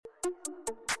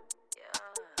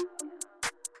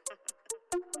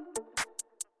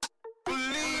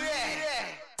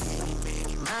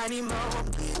money more. I'm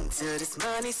getting to this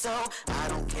money, so I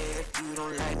don't care if you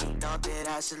don't like me. Thought that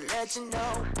I should let you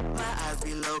know. My eyes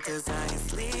be low cause I ain't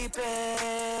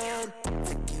sleeping.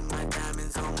 To keep my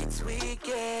diamonds on me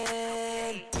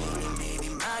tweaking. Meeny,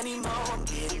 money more. I'm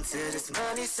getting to this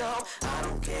money, so I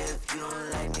don't care if you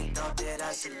don't like me. Thought that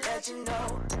I should let you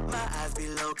know. My eyes be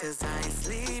low cause I ain't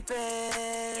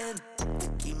sleeping. To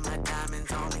keep my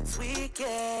diamonds on me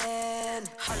tweaking.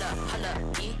 Hold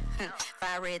up, yeah.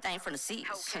 Fire everything from the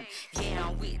seats. Yeah,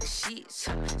 I'm with the shit.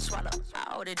 Swallow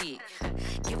all the dick.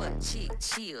 Give a chick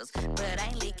chills, but I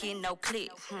ain't licking no clip.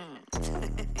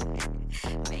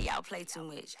 Man, y'all play too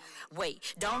much.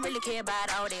 Wait, don't really care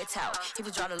about all that talk. If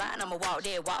you draw the line, I'ma walk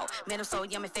that walk. Man, I'm so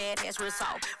yummy, fat ass, real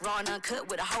soft. Raw and uncut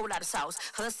with a whole lot of sauce.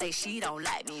 Her say she don't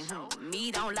like me,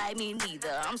 me don't like me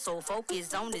neither. I'm so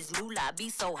focused on this moolah, be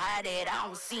so high that I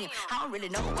don't see 'em. I don't really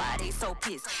know why they so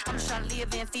pissed. I'm just trying to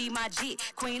live and feed my jit.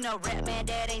 Queen of rap, man,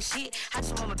 that ain't shit. I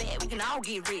just want my bag, we can all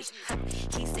get rich.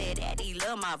 He said that he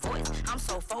love my voice. I'm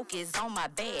so focused on my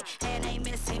bag. And ain't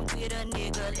messing with a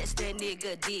nigga, less that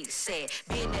nigga dick sad.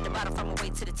 Being at the bottom from my way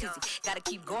to the tizzy. Gotta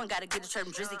keep going, gotta get the church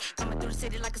and drizzy. Coming through the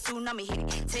city like a tsunami hit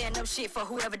it. Tearing up shit for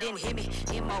whoever didn't hit me.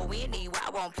 M-O-N-E, I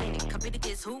want plenty. Compete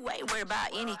against who, ain't worried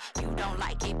about any. You don't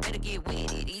like it, better get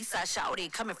with it. Eastside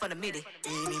shouty, coming from the midi.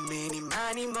 Meeny,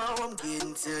 money more. I'm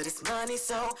getting to this money,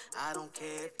 so I don't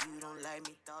care if you don't like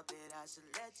me. Thought that I should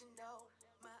let you know.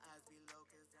 My eyes be low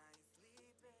cause I ain't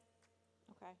sleeping.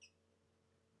 Okay.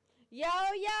 Yo.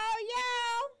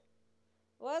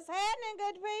 What's happening,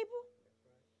 good people?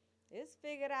 It's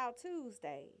Figured Out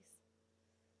Tuesdays.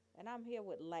 And I'm here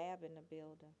with Lab in the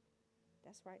building.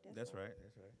 That's right. That's right.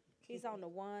 He's on the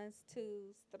 1s,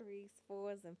 2s, 3s,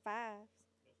 4s, and 5s.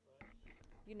 That's right.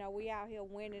 You know, we out here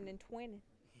winning and twinning.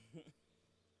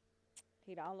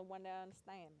 He the only one that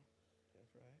understand me.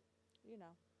 That's right. You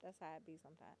know, that's how it be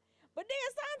sometimes. But then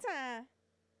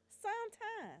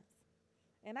sometimes,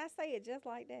 and I say it just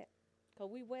like that, because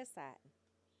we west side.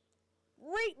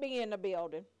 Reek be in the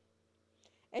building.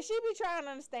 And she be trying to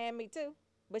understand me too.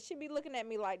 But she be looking at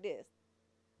me like this.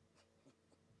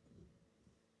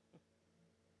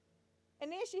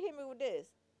 And then she hit me with this.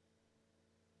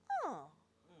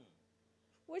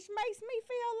 Which makes me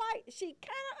feel like she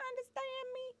kind of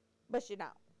understand me, but she don't.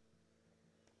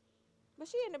 But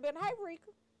she in the building. Hey,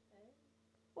 Rika. Hey.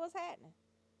 What's happening?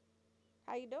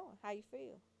 How you doing? How you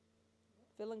feel?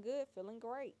 Feeling good? Feeling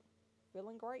great?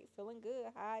 Feeling great? Feeling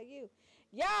good? How are you?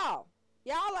 Y'all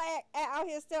are out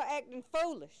here still acting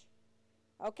foolish.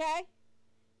 Okay?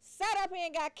 Sat up here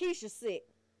and got Keisha sick.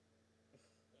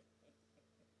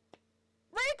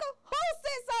 Rika, who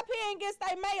sits up here and gets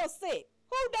their mail sick?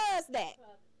 Who does that?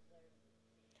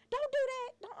 Don't do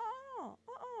that.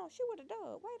 She would have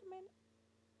done. Wait a minute.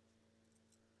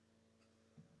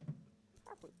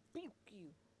 I rebuke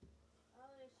you.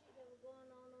 All that shit that was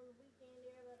going on the weekend,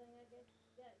 everybody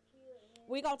got killed.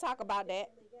 We gonna talk about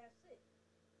that. Got sick.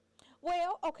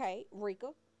 Well, okay,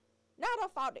 Rika. Not her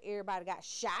fault that everybody got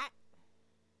shot.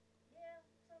 Yeah,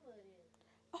 some of it is.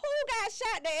 Who got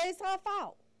shot that it's her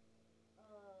fault?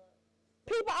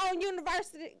 People on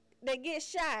university that get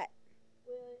shot.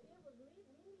 Well, it was me.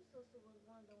 Mimi's sister was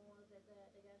one of the ones that got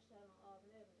shot on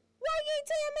Auburn Avenue. Why you ain't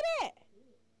tell me that?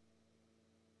 Yeah.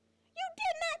 You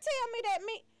did not tell me that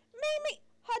Mimi,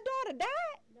 her daughter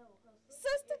died? No, her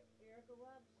sister? Erica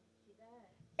Robinson, she died.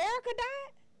 Erica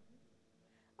died?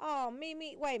 Mm-hmm. Oh,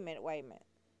 Mimi, wait a minute.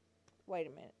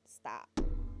 Stop. I'm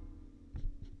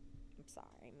sorry,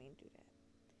 I didn't mean to do that.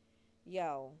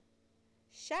 Yo,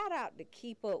 shout out to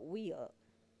Keep Up, We Up.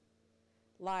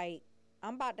 Like,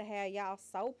 I'm about to have y'all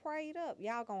so prayed up.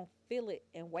 Y'all gonna feel it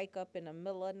and wake up in the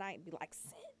middle of the night and be like,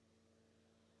 sin.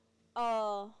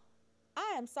 I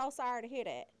am so sorry to hear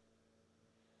that.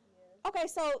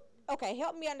 Yeah. Okay,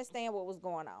 help me understand what was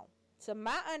going on. To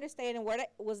my understanding,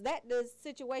 was that the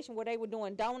situation where they were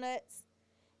doing donuts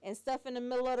and stuff in the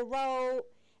middle of the road,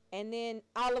 and then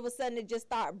all of a sudden it just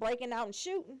started breaking out and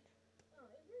shooting? No,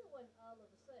 it really wasn't all of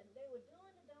a sudden. They were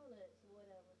doing the donuts or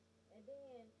whatever, and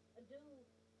then a dude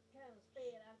kind of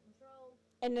sped out of control.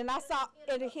 And then I saw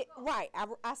it hit. Right,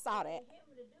 I saw that. Him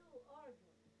and the dude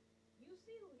arguing. You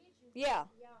see who hit you? Yeah.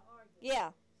 Y'all arguing. Yeah.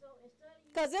 So instead of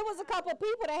you, because there was a couple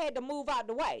people that had to move out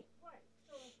the way. Right.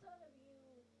 So instead of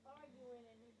you arguing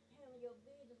and handling your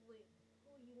business with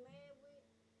who you mad with,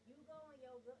 you go in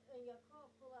your car,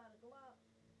 pull out a Glock,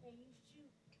 and you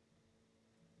shoot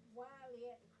wildly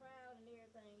at the crowd and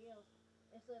everything else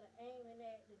instead of aiming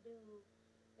at the dude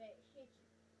that hit you.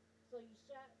 So you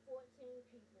shot 14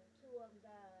 people, 2 of them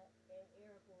died, and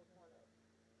Eric was one of them.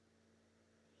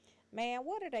 Man,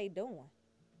 what are they doing?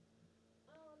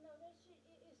 I don't know. That shit,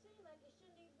 it seemed like it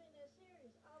shouldn't even been that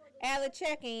serious. All Allie,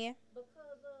 check in.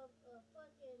 because of a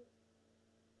fucking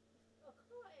a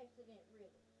car accident,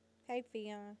 really. Hey,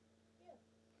 Fion. Yeah.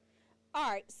 All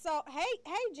right, so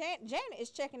Janet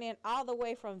is checking in all the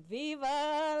way from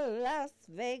Viva Las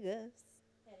Vegas.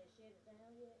 Had it shut it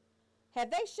down yet? Have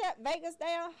they shut Vegas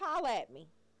down? Holla at me.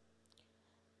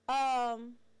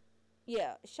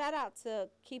 Yeah. Shout out to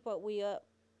Keep Up We Up,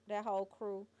 that whole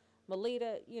crew.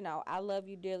 Melita, you know I love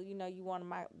you dearly. You know you one of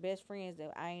my best friends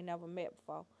that I ain't never met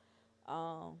before.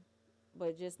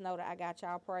 But just know that I got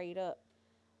y'all prayed up.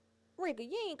 Rika,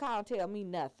 you ain't call and tell me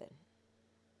nothing.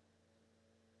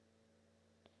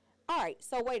 All right,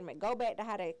 so wait a minute. Go back to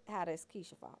how that's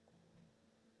Keisha fault.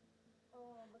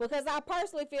 Because I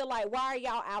personally feel like, why are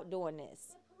y'all out doing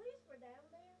this? The police were down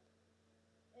there,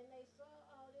 and they saw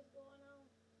all this going on,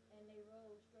 and they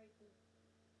rode straight through.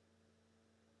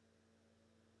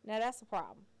 Now that's a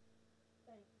problem.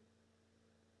 Thank you.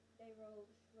 They rode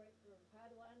straight through. How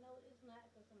do I know it's not?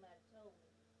 Because somebody told me.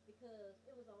 Because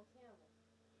it was on camera,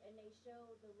 and they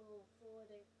showed the little Ford,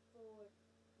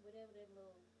 whatever that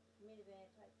little minivan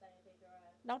type thing they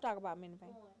drive. Don't talk about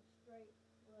minivan. Going straight.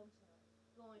 Well, I'm sorry.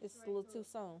 Going It's a straight little through. too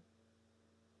soon.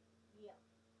 Yeah.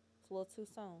 It's a little too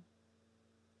soon.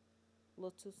 A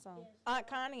little too soon. Didn't Aunt stop,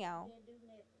 Connie on. Didn't do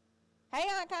nothing. Hey,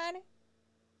 Aunt Connie.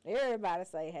 Everybody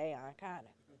say, hey, Aunt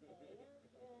Connie.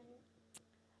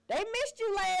 They missed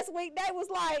you last week. They was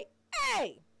like,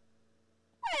 hey,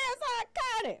 where's Aunt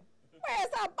Connie?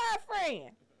 Where's our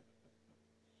boyfriend?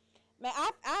 Man,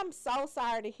 I'm so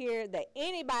sorry to hear that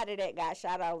anybody that got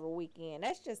shot over the weekend.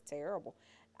 That's just terrible.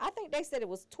 I think they said it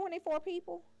was 24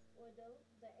 people. Well,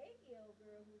 the 8-year-old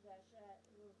girl who got shot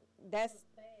was That's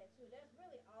bad too. That's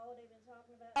really all they've been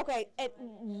talking about. okay. They've been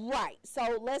talking about Right.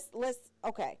 So let's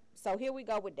okay. So here we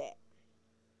go with that.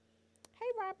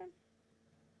 Hey, Robin.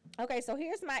 Okay, so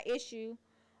here's my issue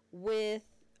with.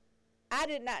 I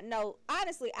did not know.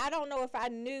 Honestly, I don't know if I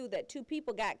knew that 2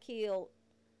 people got killed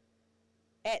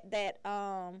at that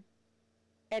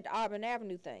at the Auburn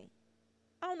Avenue thing.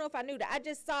 I don't know if I knew that. I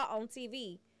just saw on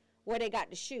TV where they got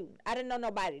the shooting. I didn't know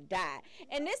nobody died.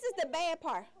 And this is the bad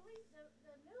part.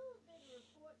 The news didn't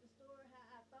report the story how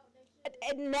I thought they should.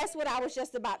 And that's what I was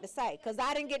just about to say, because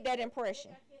I didn't get that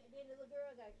impression. Then the little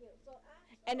girl got killed. So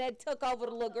And they took over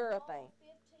the little girl a thing.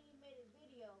 15-minute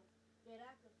video that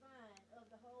I could find of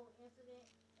the whole incident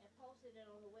and posted it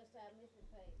on the Westside Missing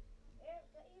page.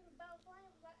 Even Bob Flame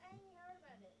was like, I ain't heard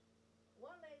about that.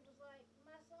 One lady was like,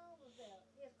 my son was there.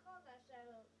 His car got shot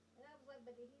up. And I was like,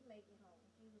 but did he make it home?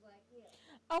 She was like, yeah.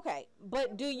 Okay,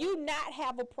 but do you not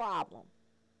have a problem?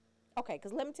 Okay,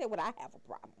 because let me tell you what I have a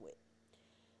problem with.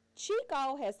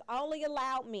 Chico has only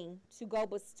allowed me to go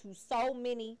to so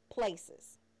many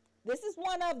places. This is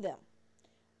one of them.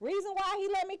 Reason why he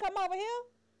let me come over here?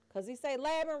 Because he say,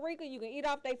 Lab and Rika, you can eat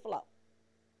off their floor.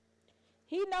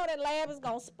 He know that Lab is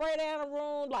going to spray down the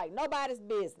room like nobody's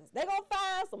business. They going to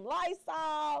find some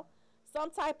Lysol,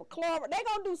 some type of chlorine. They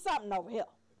going to do something over here.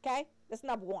 Okay? That's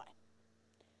number one.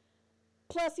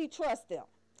 Plus, he trusts them.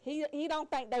 He don't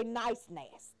think they nice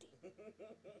nasty.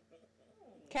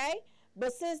 Okay?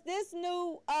 But since this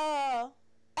new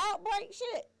outbreak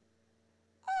shit,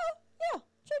 yeah,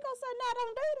 Chico said not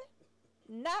on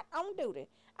duty. Not on duty.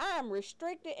 I am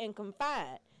restricted and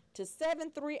confined to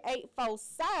 7384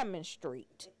 Simon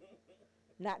Street.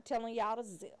 Not telling y'all to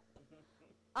zip.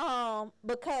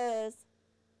 Because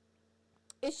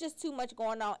it's just too much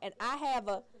going on, and I have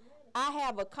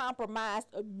a compromised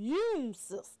immune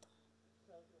system.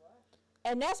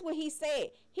 And that's what he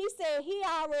said. He said he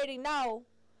already know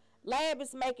Lab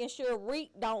is making sure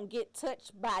Reek don't get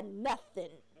touched by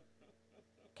nothing.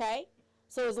 Okay?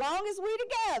 So as long as we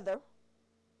together,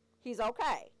 he's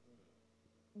okay.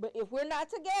 But if we're not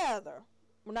together,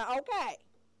 we're not okay.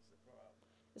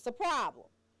 It's a problem.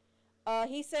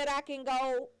 He said I can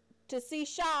go to see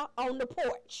Shaw on the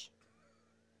porch.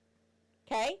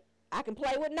 Okay? I can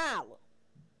play with Nala.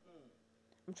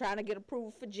 I'm trying to get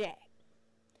approval for Jack.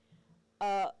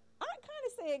 I kind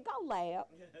of said, go Lab.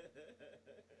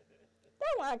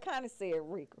 That's why I kind of said,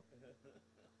 Rika.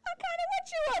 I kind of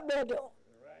what you up there doing?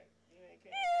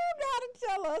 You got to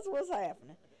tell us what's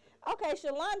happening. Okay,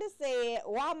 Shalonda said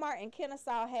Walmart in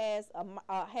Kennesaw has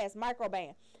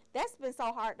Microban. That's been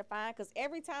so hard to find because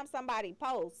every time somebody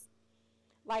posts,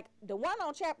 like the one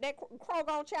on that Kroger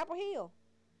on Chapel Hill,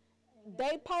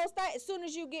 they post that as soon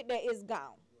as you get there, it's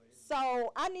gone.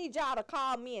 So I need y'all to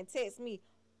call me and text me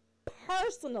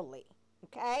personally,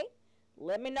 okay?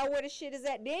 Let me know where the shit is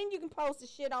at. Then you can post the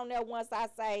shit on there once I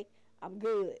say I'm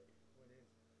good.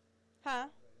 Huh?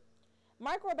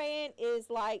 Microban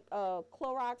is like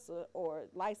Clorox or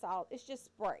Lysol. It's just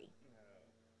spray.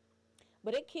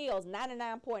 But it kills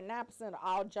 99.9% of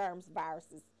all germs,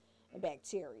 viruses, and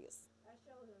bacteria. I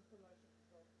showed him commercials,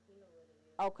 so he know what it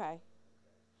is. Okay.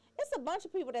 It's a bunch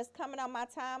of people that's coming on my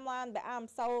timeline that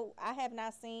I have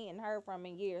not seen and heard from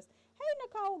in years. Hey,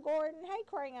 Nicole Gordon. Hey,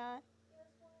 Crayon.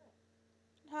 Guess what?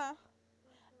 Huh?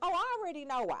 Oh, I already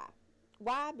know why.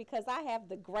 Why? Because I have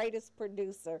the greatest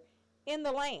producer in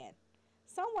the land.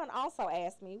 Someone also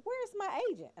asked me, where's my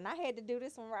agent? And I had to do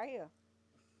this one right here.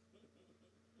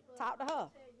 Well, Talk to her. I'll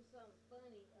tell you something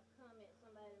funny. A comment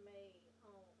somebody made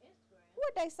on Instagram.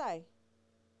 What'd they say?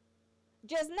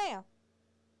 Just now.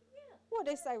 Yeah. What'd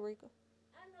they say, Rika?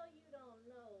 I know you don't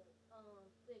know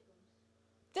Thickums,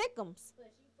 Thickums.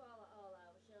 but she follow all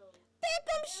our shows.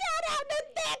 Thickums, shout out to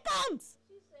Thickums.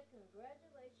 She said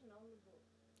congratulations on the book.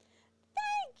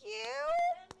 Thank you.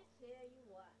 Let me tell you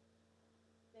why.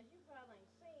 Because you probably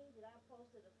ain't seen that I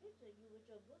posted a picture of you with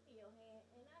your book in your hand,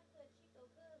 and I cut Chico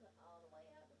Cousin all the way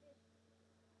out the picture.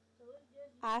 So it's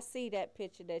just you. I see that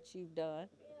picture that you've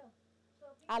done. Yeah.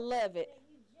 So I love it. and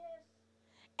you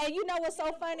just And you know what's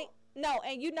so funny? No,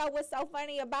 and you know what's so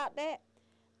funny about that?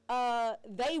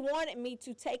 They wanted me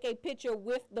to take a picture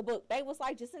with the book. They was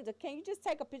like, Jacinta, can you just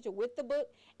take a picture with the book?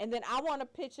 And then I want a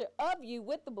picture of you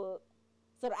with the book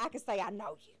so that I can say I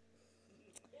know you.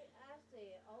 I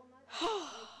said, oh my God,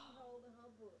 is she holding her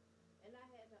book? And I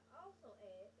had to also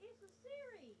add, it's a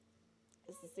series.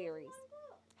 It's a Not just series. one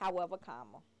book. However,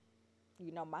 comma,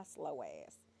 you know my slow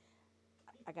ass.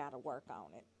 I gotta work on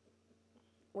it.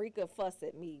 Rika fuss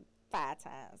at me 5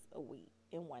 times a week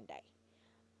in one day.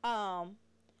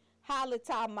 Holly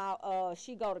talking about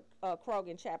she go to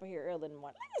Krogan Chapel here early in the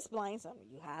morning. Let me explain something to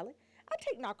you, Holly. I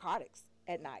take narcotics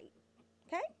at night.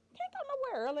 Okay? Can't go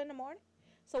nowhere early in the morning.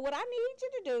 So what I need you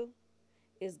to do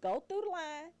is go through the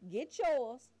line, get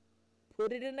yours,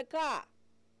 put it in the car,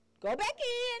 go back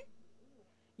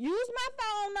in, use my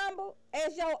phone number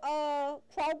as your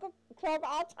Kroger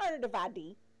alternative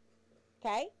ID.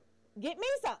 Okay? Get me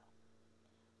some.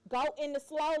 Go in the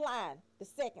slow line the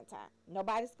second time.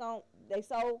 Nobody's going, they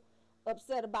so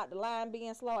upset about the line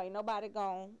being slow, ain't nobody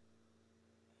going.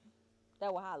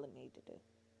 That's what Holly need to do.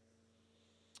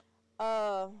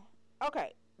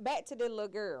 Okay, back to the little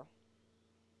girl.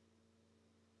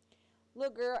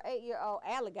 Little girl, 8-year-old,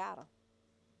 Allie got her.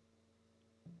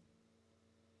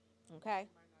 Okay?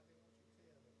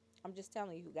 I'm just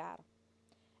telling you who got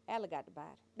her. Allie got the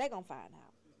body. They gonna find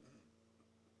out.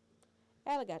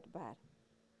 Allie got the body.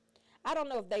 I don't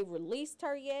know if they released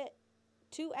her yet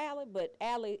to Allie, but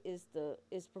Allie is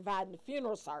providing the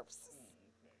funeral services.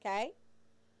 Okay?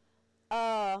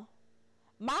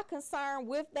 My concern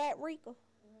with that, Rika,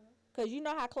 because you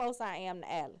know how close I am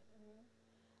to Allie.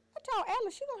 I told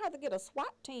Allie she gonna have to get a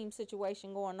SWAT team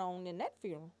situation going on in that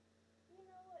funeral. You know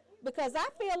what? Because I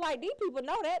feel like these people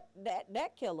know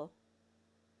that killer.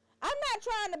 I'm not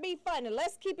trying to be funny.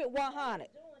 Let's keep it 100. Doing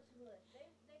too much. They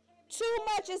can't be Too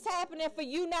much is happening for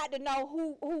you not to know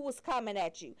who was coming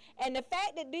at you. And the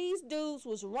fact that these dudes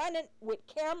was running with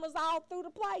cameras all through the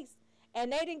place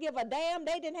and they didn't give a damn,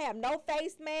 they didn't have no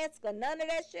face mask or none of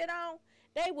that shit on.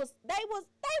 They were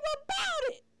about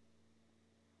it.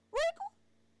 Rickle?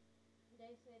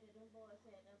 They said that them boys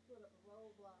had them put up a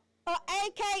roadblock.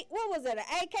 AK, what was it? An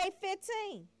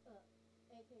AK-15?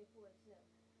 AK-47.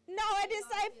 No, I didn't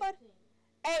say for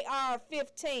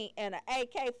AR-15 and an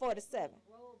AK-47.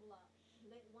 Roadblock.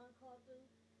 Let one car through,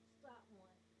 stop one,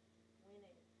 went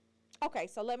at it. Okay,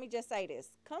 so let me just say this.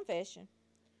 Confession.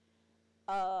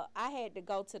 I had to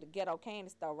go to the ghetto candy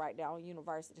store right there on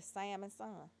University, Sam and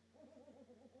Son.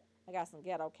 I got some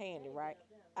ghetto candy, right?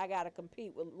 I got to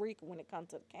compete with Rika when it comes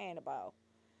to the candy bar.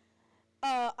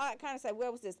 Aunt Connie said,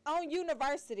 where was this? On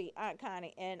University, Aunt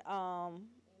Connie, and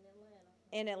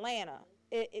in Atlanta.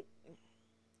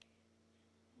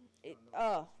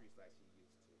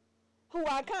 Who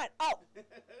Aunt Connie? Oh.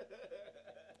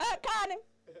 Aunt Connie.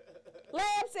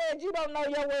 Lamb said you don't know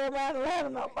your way around Atlanta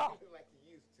no more.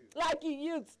 Like you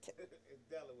used to. It's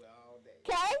Delaware all day.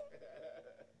 Okay?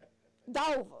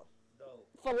 Dover.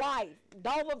 For life.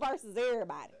 Dover versus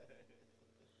everybody.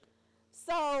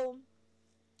 So,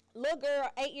 little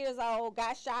girl, 8 years old,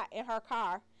 got shot in her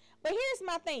car. But here's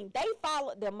my thing. They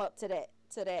followed them up to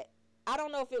that. I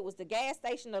don't know if it was the gas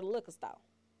station or the liquor store.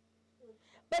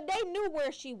 But they knew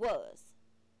where she was.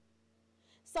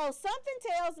 So something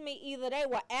tells me either they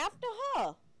were after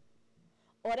her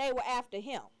or they were after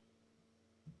him.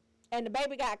 And the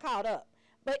baby got caught up.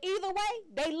 But either way,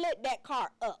 they lit that car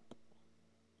up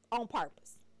on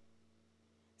purpose.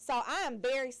 So I am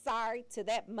very sorry to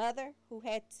that mother who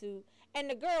had to, and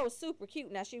the girl was super cute.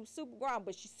 Now she was super grown,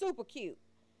 but she's super cute.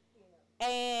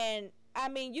 And I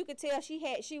mean, you could tell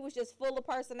she was just full of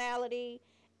personality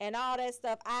and all that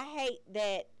stuff. I hate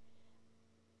that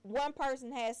one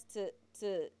person has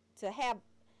to have.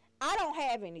 I don't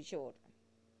have any children.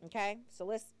 Okay,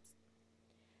 so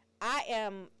I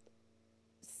am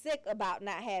sick about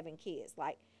not having kids.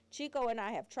 Like Chico and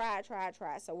I have tried.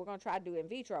 So we're gonna try to do in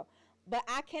vitro. But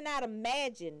I cannot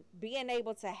imagine being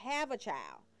able to have a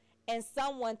child and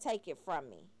someone take it from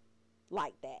me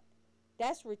like that.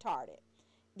 That's retarded.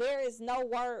 There is no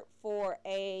word for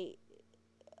a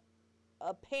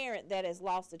parent that has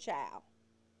lost a child.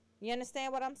 You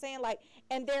understand what I'm saying? Like,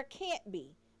 and there can't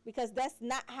be, because that's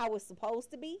not how it's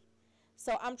supposed to be.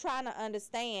 So I'm trying to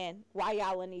understand why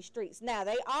y'all in these streets. Now,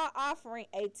 they are offering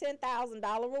a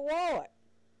 $10,000 reward.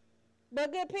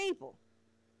 But good people,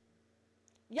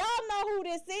 y'all know who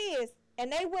this is,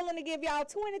 and they willing to give y'all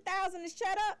 $20,000 to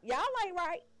shut up. Y'all ain't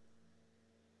right.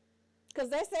 Because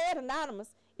they said anonymous.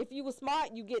 If you were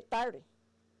smart, you get 30.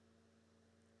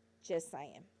 Just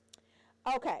saying.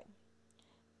 Okay.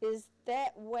 Is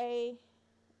that why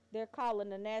they're calling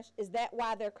the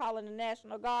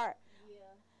National Guard?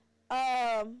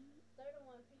 Yeah. 31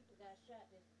 people got shot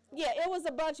this. Yeah, it was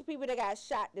a bunch of people that got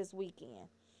shot this weekend.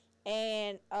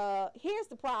 And here's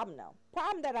the problem, though.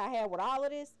 Problem that I have with all of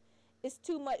this is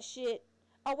too much shit.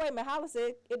 Oh, wait a minute. Holla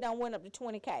said it done went up to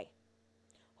 $20K.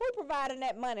 Who providing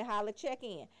that money, Holla? Check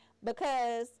in.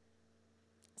 Because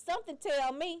something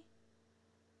tell me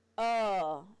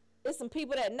it's some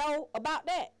people that know about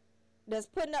that that's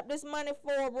putting up this money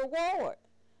for a reward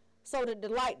so that the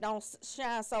light don't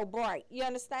shine so bright. You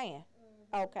understand?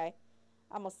 Mm-hmm. Okay.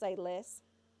 I'm going to say less.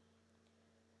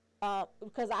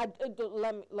 Because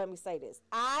let me say this.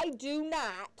 I do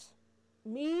not,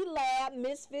 Me Lab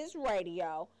Misfits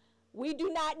Radio, we do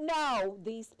not know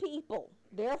these people.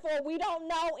 Therefore, we don't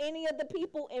know any of the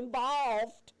people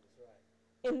involved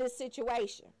in this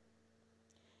situation.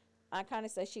 Aunt Connie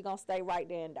says she gonna stay right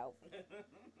there in Dover.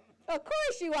 Of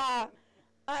course you are,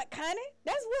 Aunt Connie.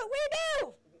 That's what we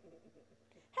do.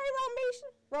 Hey,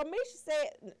 Romisha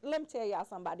said, let me tell y'all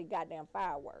something about these goddamn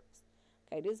fireworks.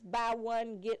 Okay, this buy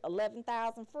one, get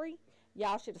 11,000 free.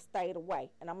 Y'all should have stayed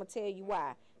away. And I'm going to tell you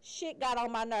why. Shit got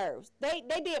on my nerves. They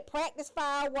did practice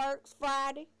fireworks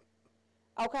Friday.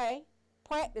 Okay?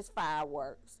 Practice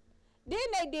fireworks. Then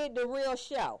they did the real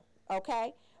show.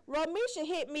 Okay? Romisha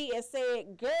hit me and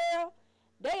said, girl,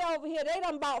 they over here, they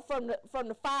done bought from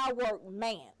the firework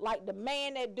man. Like the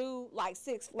man that do like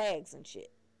Six Flags and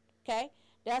shit. Okay?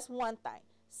 That's one thing.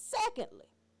 Secondly,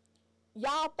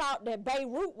 y'all thought that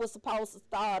Beirut was supposed to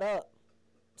start up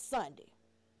Sunday.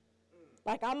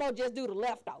 Like, I'm going to just do the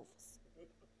leftovers.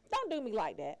 Don't do me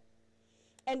like that.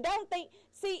 And don't think,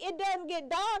 see, it doesn't get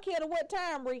dark here to what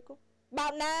time, Rika?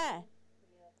 About 9. Yeah.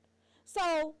 So,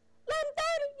 11:30,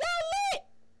 y'all lit.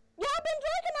 Y'all been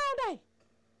drinking all day.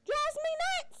 Drives me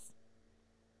nuts.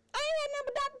 I ain't had nothing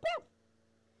but Dr. Pepper.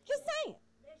 Just saying.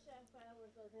 They shot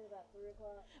fireworks until about 3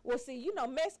 o'clock. Well, see, you know,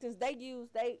 Mexicans,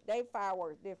 they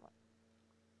fireworks different.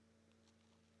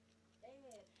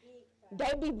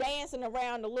 They be dancing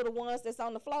around the little ones that's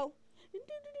on the floor.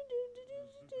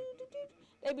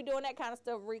 They be doing that kind of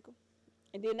stuff, Rika.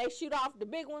 And then they shoot off the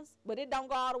big ones, but it don't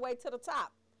go all the way to the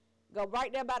top. Go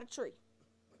right there by the tree.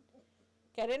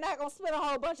 Okay, they're not going to spend a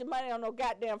whole bunch of money on no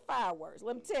goddamn fireworks.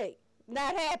 Let me tell you.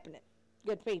 Not happening,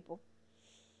 good people.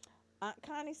 Aunt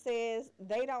Connie says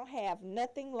they don't have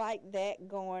nothing like that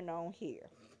going on here.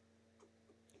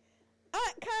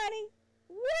 Aunt Connie,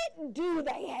 what do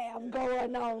they have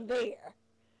going on there?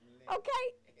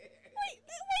 Okay? We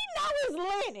know it's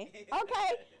Lenny,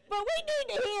 okay? But we need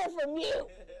to hear from you.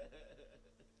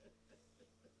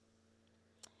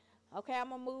 Okay, I'm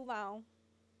going to move on.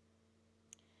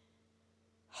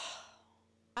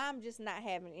 I'm just not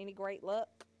having any great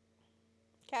luck.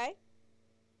 Okay?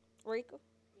 Rika? Yep.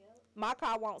 My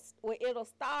car won't, well, it'll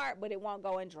start, but it won't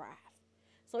go and drive.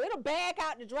 So it'll back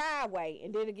out the driveway,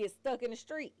 and then it gets stuck in the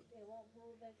street. It won't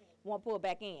pull back in. Won't pull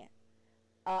back in.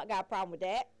 I got a problem with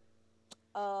that.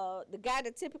 The guy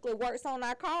that typically works on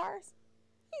our cars,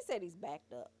 he said he's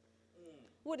backed up.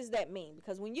 What does that mean?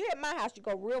 Because when you're at my house, you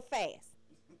go real fast.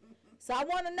 So I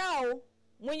want to know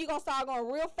when you're going to start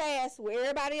going real fast with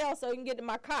everybody else so you can get to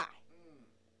my car.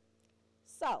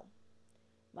 So,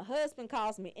 my husband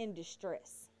calls me in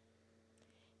distress.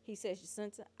 He says,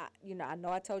 Jacinta, I know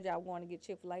I told you I wanted to get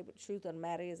Chick-fil-A, but the truth of the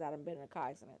matter is I done been in a car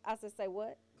accident. I said, say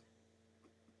what?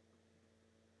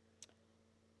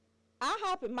 I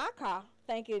hop in my car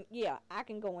thinking, yeah, I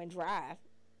can go and drive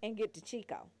and get to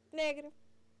Chico. Negative.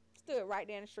 Stood right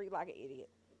there in the street like an idiot.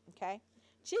 Okay?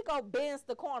 Chico bends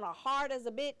the corner hard as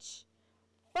a bitch.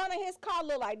 Front of his car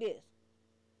look like this.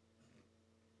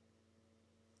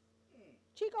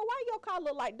 Chico, why your car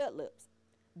look like duck lips?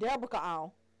 Deborah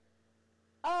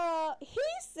on. He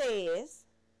says,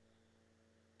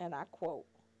 and I quote,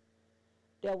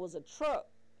 there was a truck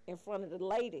in front of the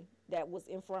lady that was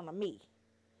in front of me.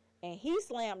 And he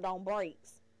slammed on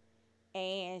brakes.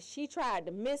 And she tried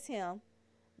to miss him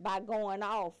by going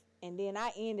off. And then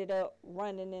I ended up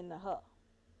running into her.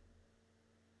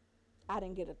 I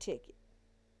didn't get a ticket.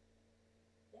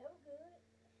 That was good,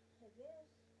 I guess.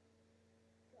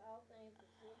 All things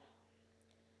considered.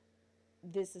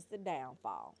 This is the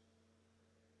downfall.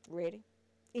 Ready?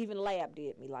 Even Lab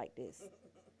did me like this.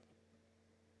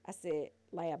 I said,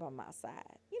 Lab on my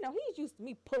side. You know, he's used to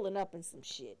me pulling up in some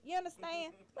shit. You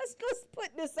understand? Let's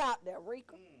put this out there,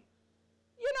 Rika.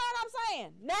 You know what I'm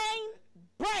saying? Name,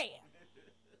 brand.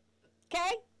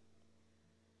 Okay?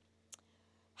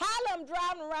 Harlem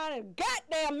driving around in a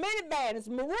goddamn minivan. It's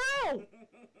maroon.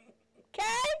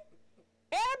 Okay?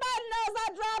 Everybody knows I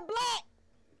drive black.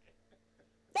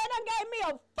 They done gave me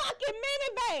a fucking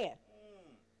minivan.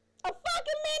 A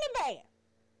fucking minivan.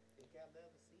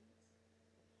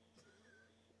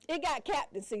 It got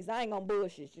captain seats. I ain't gonna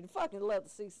bullshit you. The fucking leather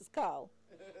seats is cold.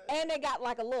 And they got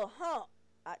like a little hump.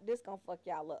 This gonna fuck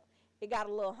y'all up. It got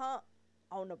a little hump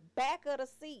on the back of the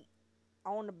seat.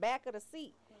 On the back of the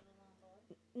seat.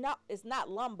 No, it's not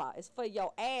lumbar. It's for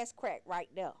your ass crack right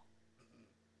there.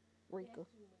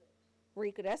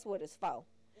 Rika, that's what it's for.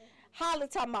 Holly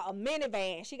talking about a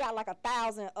minivan. She got like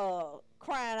 1,000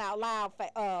 crying out loud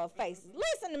faces.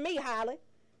 Listen to me, Holly.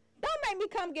 Don't make me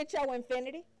come get your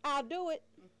Infinity. I'll do it.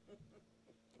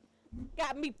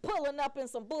 Got me pulling up in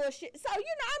some bullshit. So, you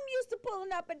know, I'm used to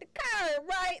pulling up at the curb,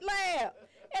 right, Lab?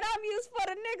 And I'm used for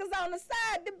the niggas on the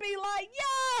side to be like,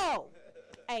 yo!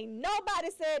 Ain't nobody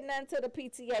said nothing to the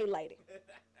PTA lady.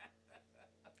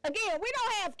 Again, we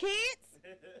don't have kids.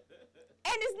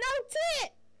 And there's no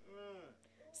tent.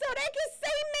 So they can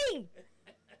see me.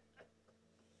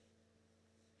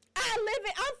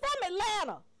 I'm from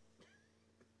Atlanta.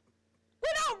 We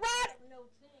don't ride. No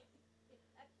tent.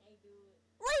 I can't do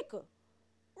it.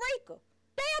 Rika,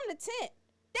 damn the tent.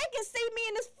 They can see me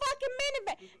in this fucking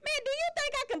minivan. Man, do you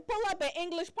think I can pull up at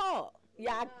English Park?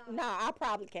 Yeah, I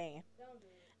probably can. Don't do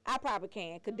it. I probably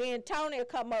can. Because then Tony will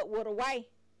come up with a way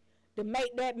to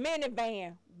make that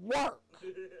minivan work.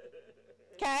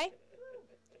 Okay?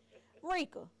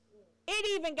 Rika, it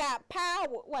even got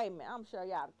power. Wait a minute, I'm sure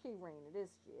y'all the key ring to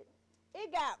this shit.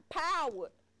 It got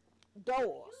powered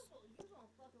doors. You gonna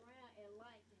fuck around and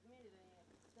like this minivan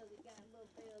because it got little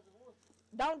bells and whistles.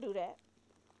 Don't do that.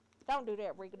 Don't do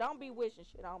that, Rika. Don't be wishing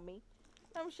shit on me.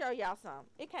 Let me show y'all something.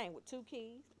 It came with 2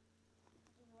 keys.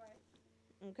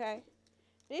 Right. Okay?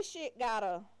 This shit got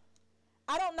a...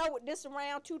 I don't know what this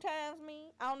around 2 times mean.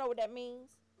 I don't know what that means.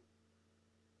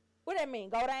 What that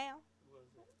mean? Go down?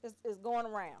 It's going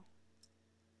around.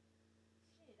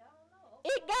 Shit, I don't know.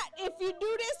 It got... If you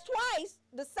do this twice,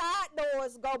 the side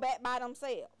doors go back by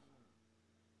themselves.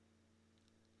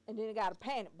 And then it got a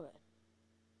panic button.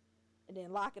 And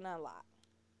then lock and unlock.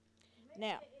 Maybe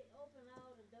Now, it open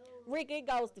all the doors. Rick, it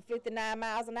goes to 59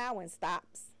 miles an hour and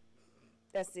stops.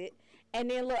 That's it. And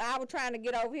then, look, I was trying to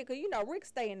get over here because, you know, Rick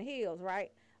stay in the hills,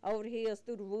 right? Over the hills,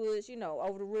 through the woods, you know,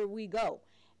 over the river we go.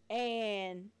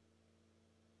 And,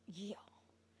 yeah,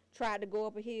 tried to go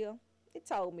up a hill. It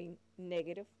told me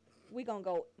negative. We going to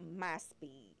go my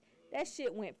speed. That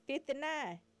shit went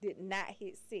 59, did not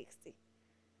hit 60.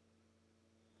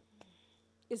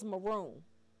 It's maroon.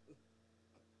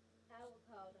 I would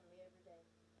call them every day.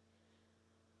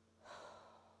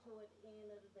 Toward the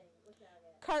end of the day. What y'all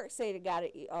got? Kurt said it got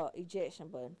an ejection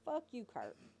button. Fuck you,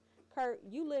 Kurt. Kurt,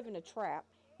 you live in a trap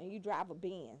and you drive a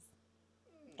Benz.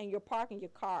 And you're parking your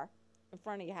car in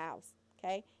front of your house.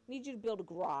 Okay? Need you to build a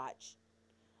garage.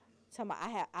 Tell me,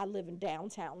 I live in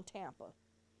downtown Tampa.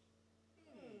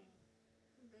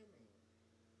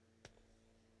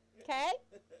 Okay?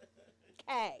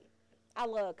 Okay. I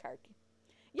love Kirky.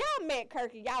 Y'all met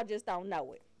Kirky, y'all just don't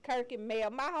know it. Kirky, Mel,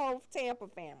 my whole Tampa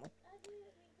family. I did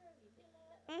meet Kirby,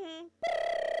 didn't I?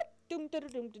 Doom, doom,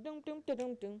 doom, doom, doom,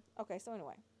 doom, doom. Okay, so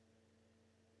anyway.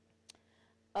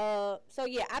 So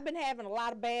yeah, I've been having a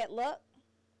lot of bad luck.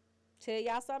 Tell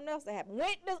y'all something else that happened.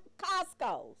 Went to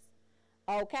Costco's.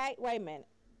 Okay, wait a minute.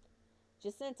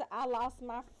 Jacinta, I lost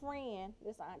my friend.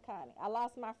 This Aunt Connie. I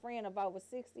lost my friend of over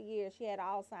 60 years. She had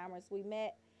Alzheimer's. We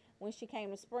met when she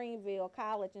came to Springfield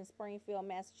College in Springfield,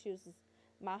 Massachusetts,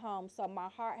 my home. So my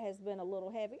heart has been a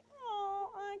little heavy.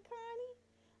 Oh, Aunt Connie,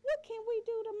 what can we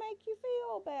do to make you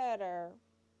feel better?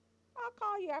 I'll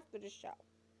call you after the show.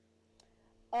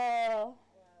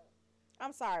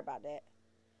 I'm sorry about that.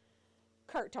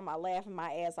 Kurt talking about laughing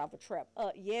my ass off a trap.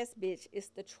 Yes, bitch, it's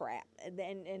the trap. And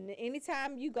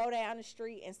anytime you go down the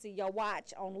street and see your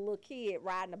watch on a little kid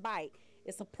riding a bike,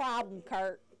 it's a problem,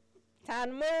 Kurt. Time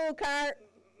to move, Kurt.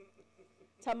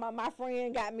 Talking about my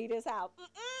friend got me this house.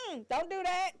 Don't do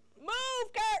that.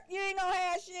 Move, Kurt. You ain't gonna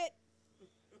have shit.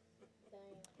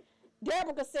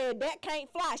 Deborah said that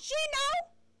can't fly. She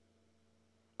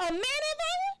know. A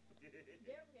minivan?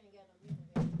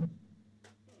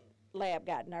 Lab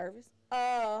got nervous.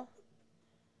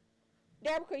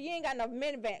 Deborah, you ain't got no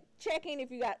minivan. Check in if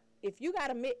you got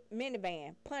a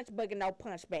minivan. Punch buggy, no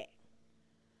punch back.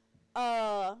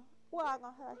 What I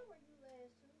gonna hurt? Where were you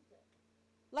last Tuesday?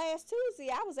 Last Tuesday,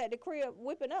 I was at the crib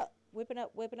whipping up. And some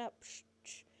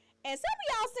of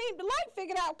y'all seem to like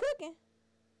figured out cooking.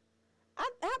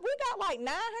 We got like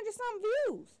 900 something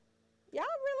views. Y'all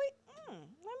really?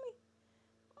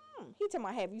 He talking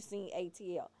about, have you seen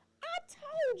ATL? I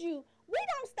told you, we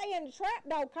don't stay in the trap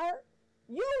though, Kurt.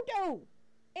 You do.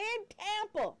 In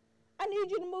Tampa. I need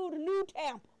you to move to New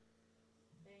Tampa.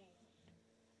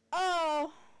 Damn.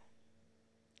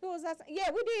 Who was that? Yeah,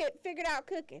 we did figured out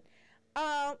cooking.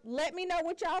 Let me know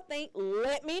what y'all think.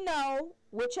 Let me know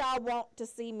what y'all want to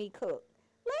see me cook.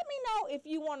 Let me know if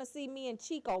you want to see me and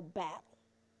Chico battle.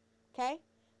 Okay?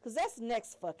 Because that's the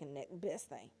next fucking best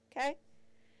thing. Okay?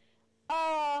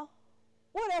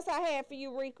 What else I had for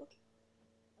you, Rika?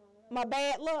 My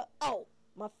bad luck. Oh,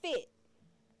 my fit.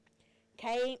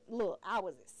 Look, I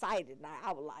was excited now.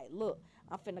 I was like, look,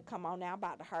 I'm finna come on now. I'm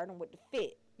about to hurt him with the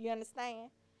fit. You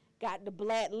understand? Got the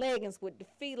black leggings with the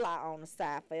feline on the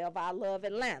side. Forever I love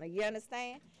Atlanta. You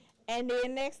understand? And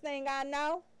then next thing I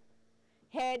know,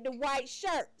 had the white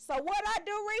shirt. So what I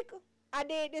do, Rika? I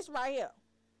did this right here.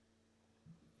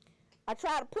 I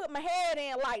try to put my head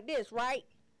in like this, right?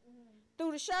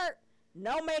 Through the shirt.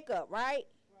 No makeup, right?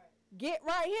 Get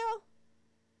right here.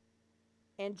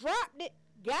 And dropped it.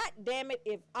 God damn it,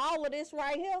 if all of this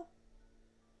right here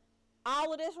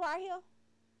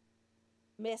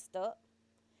messed up.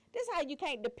 This how you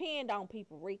can't depend on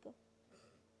people, Rika.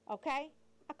 Okay?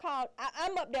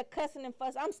 I'm up there cussing and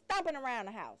fussing. I'm stomping around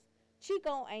the house.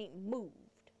 Chico ain't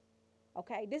moved.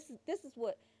 Okay? This is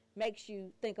what makes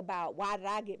you think about, why did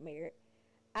I get married?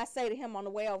 I say to him on the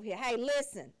way over here, hey,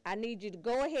 listen, I need you to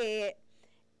go ahead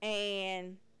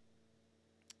and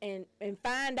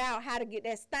find out how to get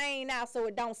that stain out so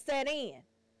it don't set in.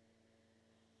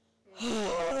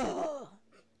 Nigga,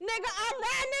 I'm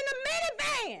riding in a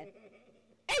minivan.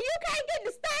 And you can't get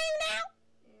the stain out?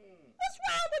 What's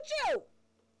wrong with you?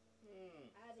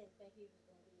 I didn't think he was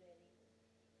gonna do that either.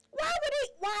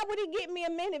 Why would he get me a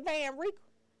minivan, Rika?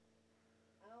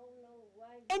 I don't know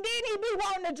why. And then he be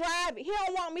wanting to drive it. He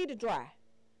don't want me to drive.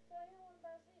 So you want to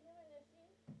see him in that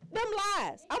shit? Them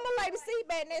lies. I'm gonna lay the seat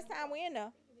back next time we in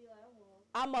there. He could be like,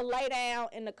 I'm gonna lay down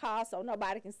in the car so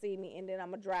nobody can see me, and then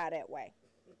I'm gonna drive that way.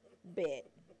 Bet.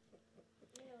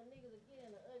 you know, niggas will get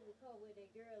in an ugly car with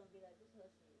their girl and be like,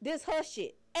 This her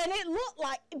shit. And it looked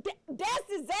like, that's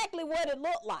exactly what it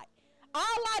looked like. All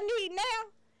I need now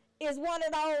is one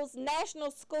of those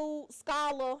National School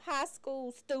Scholar High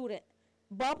School student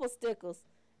bumper stickers,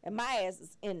 and my ass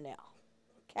is in there.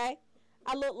 Okay?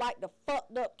 I look like the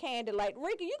fucked up candy. Like,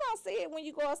 Ricky, you gonna see it when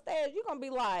you go upstairs. You gonna be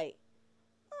like,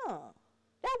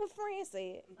 that what friend said.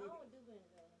 I don't do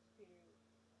minivans,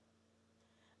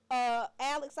 period.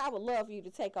 Alex, I would love for you to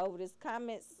take over this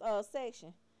comments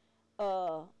section.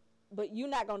 But you're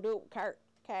not gonna do it with Kurt,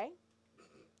 okay?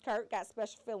 Kurt got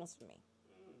special feelings for me.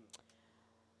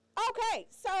 Okay,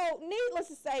 so needless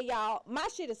to say, y'all, my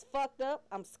shit is fucked up.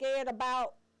 I'm scared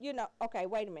about, okay,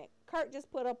 wait a minute. Kurt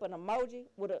just put up an emoji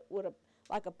with a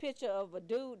like a picture of a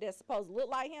dude that's supposed to look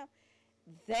like him.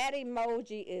 That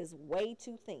emoji is way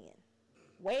too thin.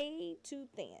 Way too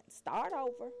thin. Start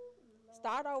over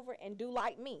and do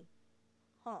like me.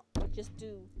 Or just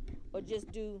do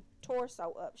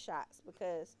torso up shots,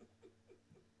 because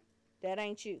that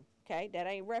ain't you, okay? That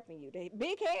ain't repping you. The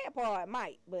big head part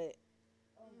might, but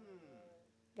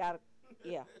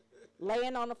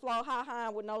laying on the floor high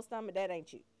with no stomach, that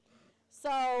ain't you.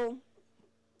 So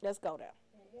let's go there.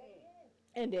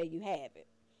 And there you have it.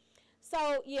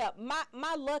 So yeah,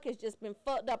 my luck has just been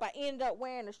fucked up. I ended up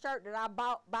wearing a shirt that I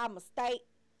bought by mistake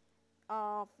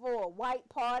for a white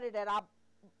party that I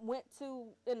went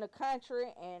to in the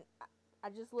country, and I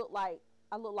just look like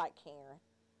Karen.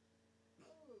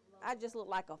 I just look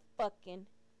like a fucking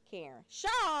Karen.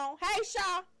 Shaw, hey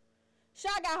Shaw.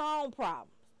 Shaw got her own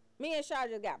problems. Me and Shaw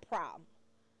just got problems.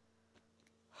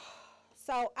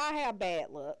 So I have bad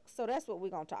luck. So that's what we're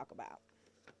gonna talk about.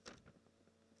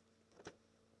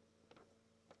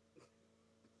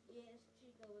 Yes,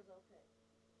 Chico is okay.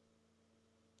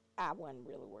 I wasn't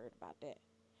really worried about that.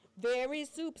 Very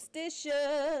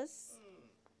superstitious.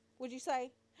 What'd you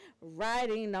say?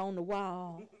 Writing on the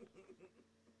wall.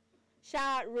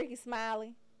 Shout out Ricky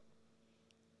Smiley.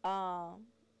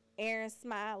 Aaron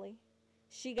Smiley.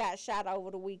 She got shot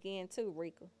over the weekend too,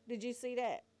 Rika. Did you see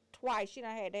that? Twice. She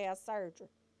done had to have surgery.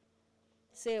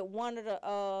 Said one of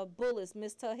the bullets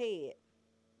missed her head.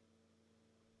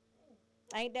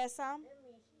 Ain't that something? That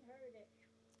means she heard it.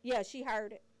 Yeah, she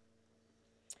heard it.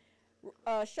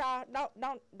 Shaw,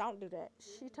 don't do that.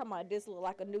 She talking about this look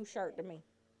like a new shirt to me.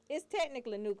 It's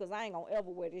technically new because I ain't gonna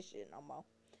ever wear this shit no more.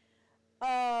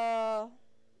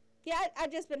 Yeah, I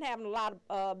just been having a lot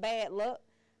of bad luck.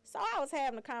 So I was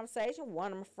having a conversation with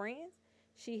one of my friends.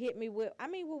 She hit me with,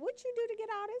 well, what you do to get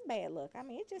all this bad luck?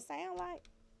 It just sound like,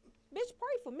 bitch,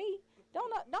 pray for me.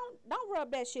 Don't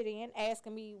rub that shit in,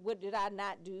 asking me what did I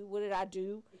not do, what did I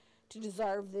do to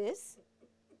deserve this.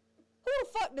 Who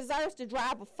the fuck deserves to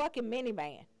drive a fucking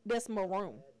minivan that's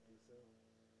maroon?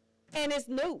 And it's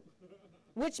new,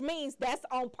 which means that's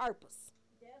on purpose.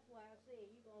 That's why I said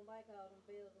you gonna like all them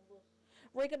bells and whistles.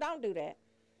 Rika, don't do that.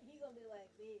 He gonna be like,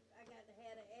 bitch, I got to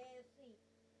have the ass seat.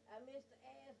 I missed the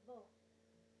ass bump.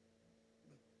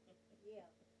 Yeah.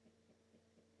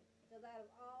 Because out of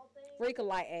all things, Rika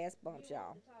like ass bumps, you y'all.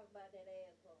 want to talk about that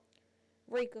ass bump.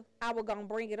 Rika, I was gonna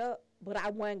bring it up, but I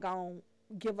wasn't gonna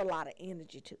give a lot of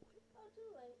energy to it. Oh,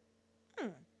 too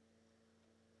late.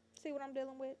 See what I'm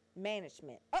dealing with?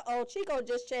 Management. Uh-oh, Chico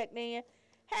just checked in.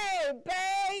 Hey,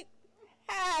 babe,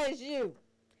 how's you?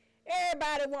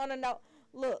 Everybody want to know.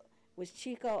 Look, was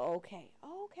Chico okay?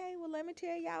 Okay, well, let me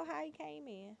tell y'all how he came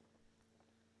in.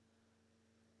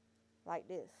 Like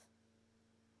this.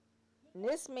 And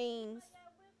this means I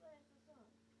got whiplash or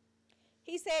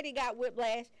something. he said he got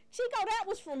whiplash. Chico, that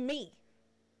was from me.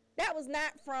 That was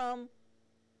not from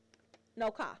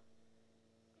no car.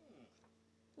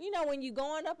 You know, when you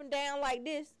going up and down like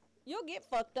this, you'll get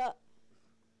fucked up.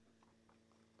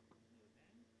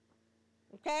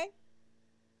 Okay?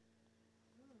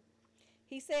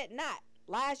 He said not.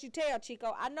 Lies you tell,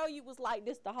 Chico. I know you was like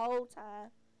this the whole time.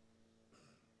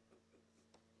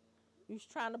 You was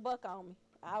trying to buck on me.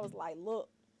 I was like, look,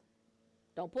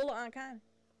 don't pull her unkind.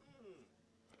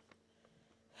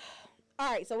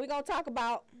 All right, so we're going to talk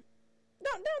about,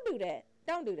 don't do that.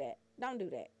 Don't do that. Don't do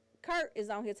that. Kurt is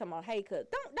on here talking about, hey,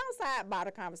 Kurt, don't side about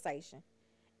a conversation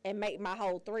and make my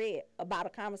whole thread about a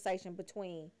conversation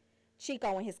between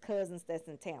Chico and his cousins that's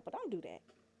in Tampa. Don't do that.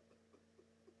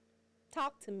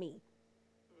 Talk to me.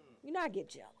 You know I get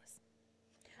jealous.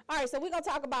 All right, so we're going to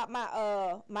talk about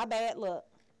my bad luck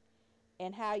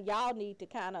and how y'all need to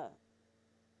kind of,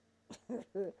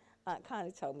 Aunt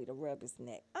Connie told me to rub his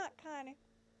neck. Aunt Connie,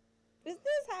 is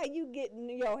this how you get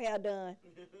your hair done?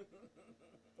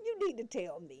 You need to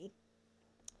tell me.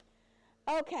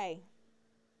 Okay,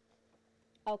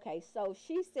 so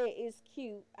she said it's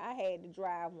cute. I had to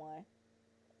drive one.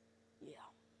 Yeah,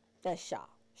 that's Shaw.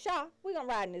 Shaw, we're going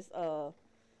to ride in this,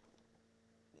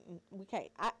 we can't,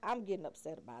 I'm getting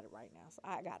upset about it right now, so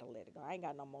I got to let it go. I ain't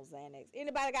got no more Xanax.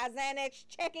 Anybody got Xanax?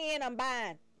 Check in, I'm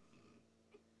buying.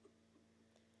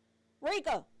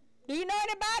 Rika, do you know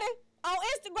anybody on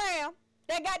Instagram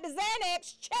that got the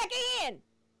Xanax? Check in.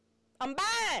 I'm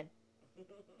buying. Please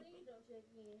don't check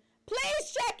in.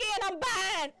 Please check in. I'm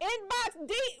buying. Inbox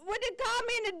D. What they call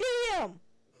me in the DM?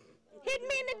 Hit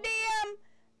me in the DM.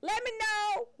 Let me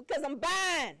know because I'm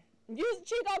buying. Use the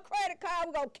Chico credit card.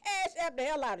 We're going to cash app the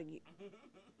hell out of you.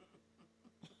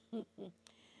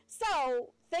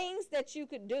 So, things that you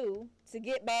could do to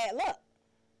get bad luck.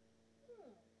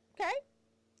 Okay?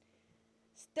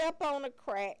 Step on a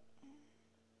crack.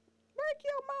 Break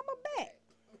your mama back.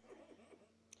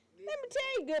 Let me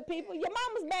tell you, good people, your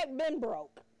mama's back been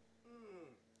broke.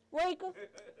 Rika,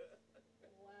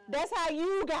 that's how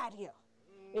you got here.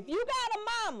 If you got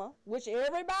a mama, which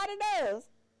everybody does,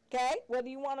 okay, whether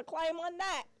you want to claim or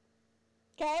not,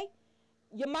 okay,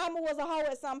 your mama was a hoe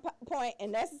at some point,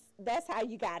 and that's how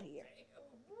you got here.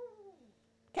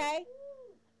 Okay?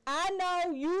 I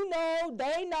know, you know,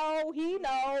 they know, he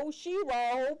know, she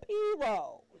roll, P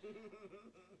roll.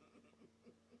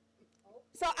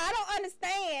 So I don't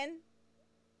understand.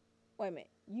 Wait a minute.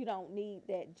 You don't need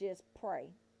that. Just pray.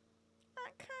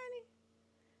 Aunt Connie,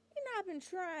 you know I've been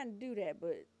trying to do that,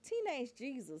 but Teenage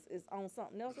Jesus is on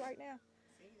something else right now.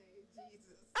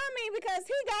 Because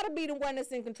he got to be the one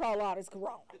that's in control of all this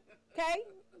corona. Okay?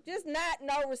 Just not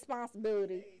no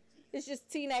responsibility. It's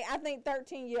just teenage. I think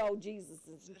 13-year-old Jesus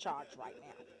is in charge right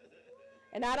now.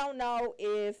 And I don't know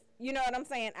if, you know what I'm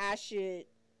saying, I should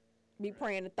be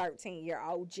praying to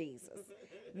 13-year-old Jesus.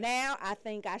 Now I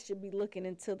think I should be looking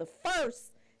into the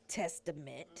First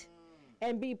Testament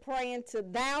and be praying to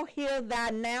thou hear thy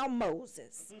now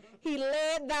Moses. He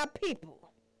led thy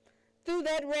people through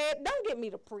that red. Don't get me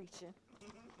to preaching.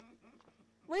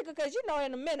 Rika, because you know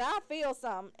in a minute I feel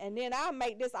something and then I'll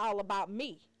make this all about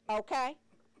me. Okay?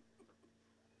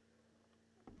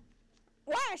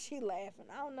 Why is she laughing?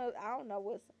 I don't know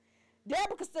what's Deborah,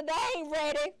 because today ain't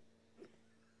ready.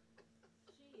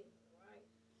 She is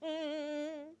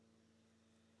right.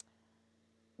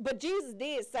 But Jesus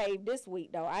did save this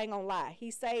week though. I ain't gonna lie.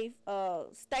 He saved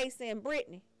Stacy and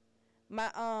Brittany,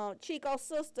 my Chico's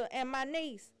sister and my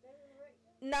niece.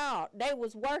 No, they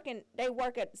was working. They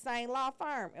work at the same law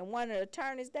firm, and one of the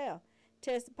attorneys there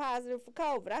tested positive for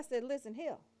COVID. I said, "Listen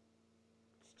here,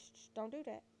 don't do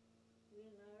that. We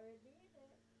already did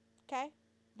that. Okay,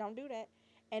 don't do that."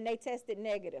 And they tested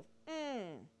negative.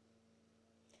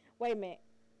 Wait a minute.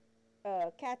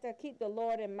 Kata, keep the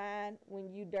Lord in mind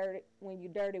when you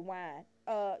dirty wine.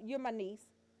 You're my niece.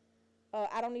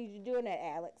 I don't need you doing that,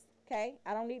 Alex. Okay?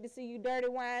 I don't need to see you dirty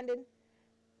winding,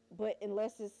 but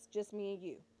unless it's just me and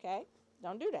you. Okay?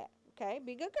 Don't do that. Okay?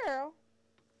 Be a good girl.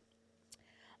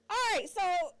 All right. So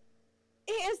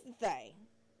here's the thing.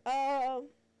 I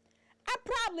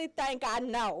probably think I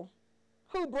know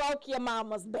who broke your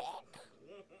mama's back.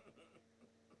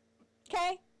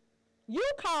 Okay? You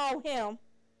call him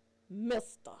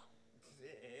Mr.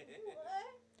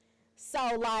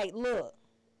 So, like, look,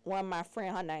 one of my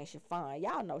friend, her name Chiffon.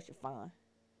 Y'all know Chiffon.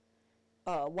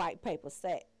 White paper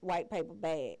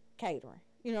bag catering.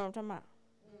 You know what I'm talking about?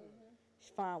 Mm-hmm.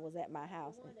 Chiffon was at my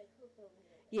house. The one that cooked over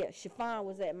here. Yeah, Chiffon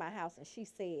was at my house, and she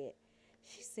said,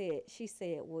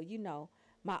 well, you know,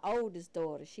 my oldest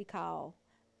daughter, she called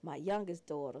my youngest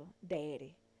daughter,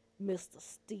 Daddy, Mr.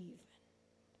 Steven.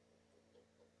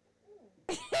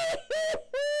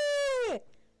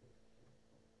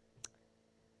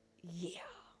 Yeah.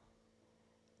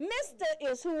 Mr.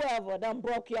 is whoever done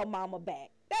broke your mama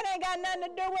back. That ain't got nothing to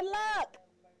do with luck.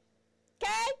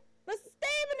 Okay? Mr.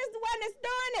 Steven is the one that's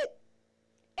doing it.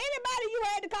 Anybody you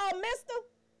had to call Mr.,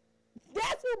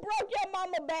 that's who broke your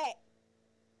mama back.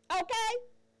 Okay?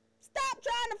 Stop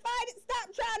trying to fight it.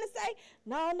 Stop trying to say,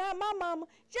 no, not my mama.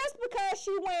 Just because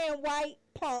she wearing white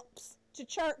pumps to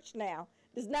church now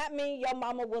does not mean your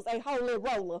mama was a holy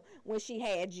roller when she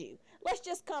had you. Let's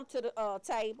just come to the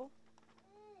table.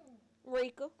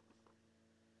 Rika.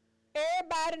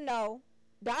 Everybody know.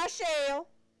 Dashelle.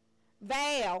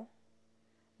 Val.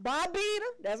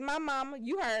 Barbita. That's my mama.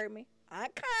 You heard me.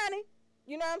 Aunt Connie.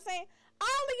 You know what I'm saying? All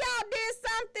of y'all did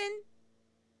something.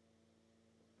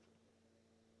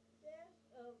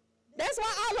 That's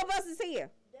why all of us is here.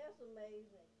 That's amazing.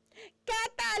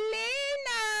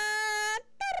 Catalina.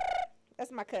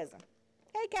 That's my cousin.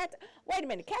 Hey, Kat. Wait a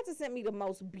minute. Kata sent me the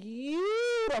most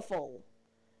beautiful.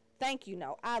 Thank you,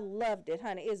 no. I loved it,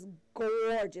 honey. It's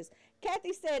gorgeous.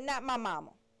 Kathy said, not my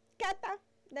mama. Kata,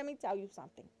 let me tell you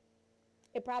something.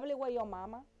 It probably was your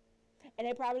mama. And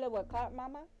it probably was Clark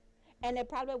mama. And it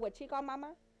probably was Chico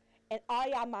mama. And all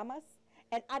y'all mamas.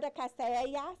 And other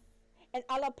Casellas. And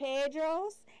all of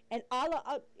Pedro's. And all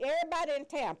of everybody in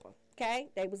Tampa. Okay?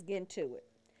 They was getting to it.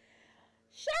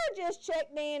 Cheryl just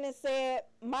checked in and said,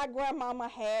 my grandmama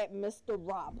had Mr.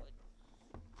 Robert.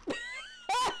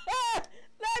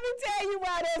 Let me tell you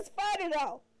why that's funny,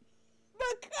 though.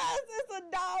 Because it's a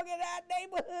dog in our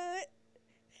neighborhood.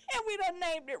 And we done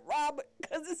named it Robert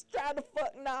because it's trying to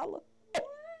fuck Nala.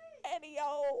 And he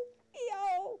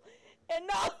old. And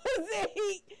Nala's in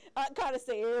heat. I kind of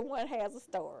say everyone has a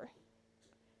story.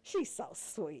 She's so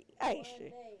sweet, ain't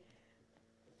she?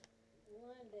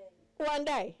 One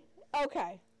day.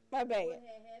 Okay, my bad. What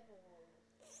had happened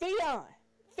was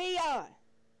Fionn.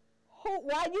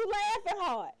 Why you laughing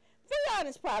hard? Fionn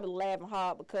is probably laughing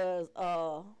hard because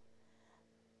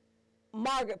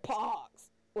Margaret Parks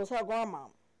was her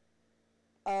grandmama.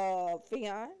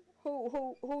 Fionn,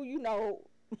 who you know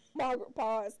Margaret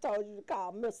Parks told you to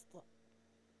call Mr.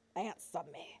 Answer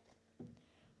me.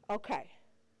 Okay.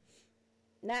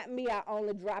 Not me, I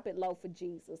only drop it low for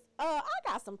Jesus. I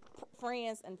got some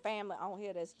friends and family on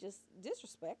here that's just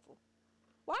disrespectful.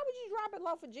 Why would you drop it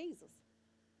low for Jesus?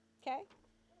 Okay?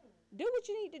 Do what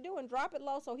you need to do and drop it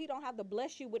low so he don't have to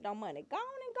bless you with no money. Go on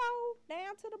and go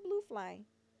down to the Blue Flame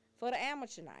for the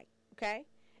amateur night. Okay?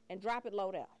 And drop it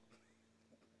low there.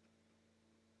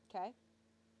 Okay?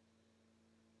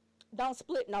 Don't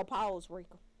split no poles,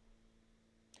 Rika.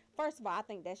 First of all, I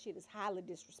think that shit is highly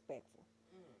disrespectful.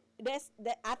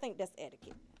 I think that's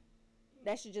etiquette.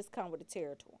 That should just come with the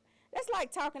territory. That's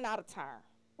like talking out of turn,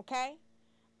 okay?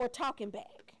 Or talking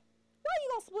back. Why you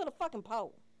gonna split a fucking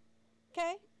pole?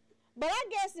 Okay? But I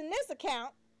guess in this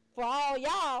account, for all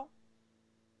y'all,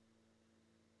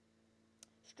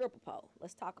 stripper pole.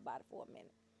 Let's talk about it for a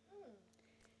minute.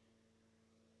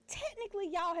 Technically,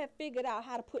 y'all have figured out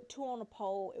how to put two on a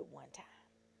pole at one time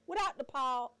without the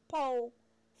pole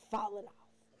falling off.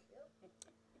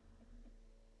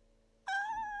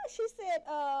 She said,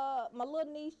 my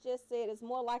little niece just said it's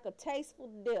more like a tasteful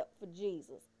dip for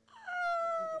Jesus.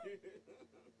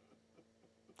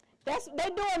 They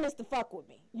doing this to fuck with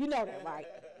me. You know that, right?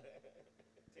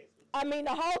 I mean,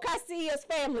 the whole Casillas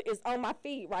family is on my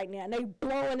feed right now, and they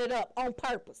blowing it up on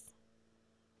purpose.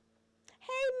 Hey,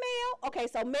 Mel. Okay,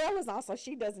 so Mel is on, so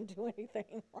she doesn't do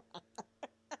anything wrong.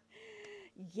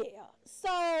 Yeah.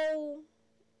 So,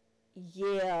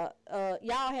 yeah,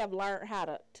 y'all have learned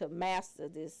how to master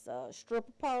this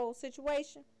stripper pole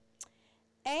situation.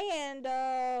 And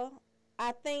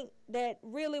I think that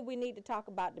really we need to talk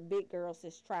about the big girls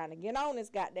that's trying to get on this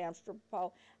goddamn stripper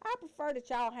pole. I prefer that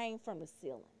y'all hang from the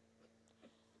ceiling.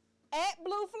 At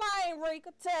Blue Flame,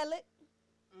 Rika, tell it.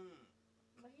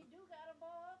 But you do got a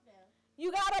ball up there.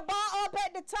 You got a bar up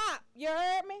at the top. You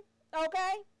heard me?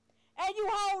 Okay? And you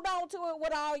hold on to it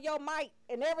with all your might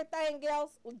and everything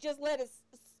else. Just let it,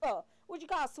 what you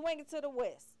call it, swing it to the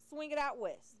west. Swing it out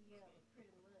west. Yeah, pretty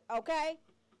much. Okay?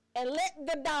 And let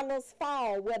the dollars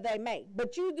fall where they may.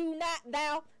 But you do not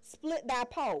thou split thy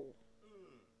pole.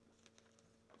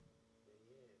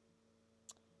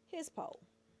 His pole.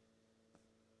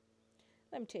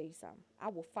 Let me tell you something. I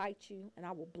will fight you and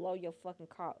I will blow your fucking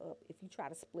car up if you try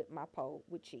to split my pole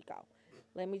with Chico.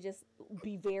 Let me just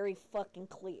be very fucking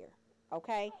clear.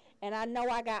 Okay? And I know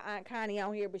I got Aunt Connie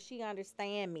on here, but she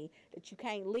understand me that you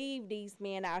can't leave these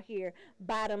men out here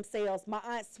by themselves. My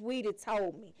Aunt Sweetie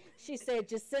told me. She said,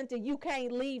 Jacinta, you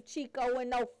can't leave Chico in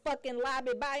no fucking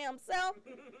lobby by himself.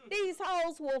 These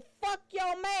hoes will fuck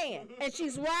your man. And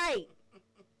she's right.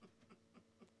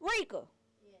 Rika,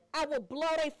 I will blow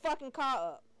their fucking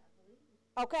car up.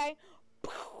 Okay?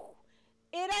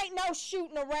 It ain't no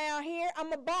shooting around here. I'm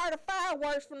going to borrow the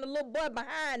fireworks from the little boy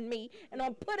behind me, and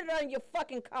I'm going to put it on your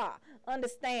fucking car.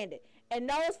 Understand it. And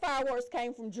those fireworks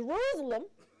came from Jerusalem,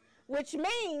 which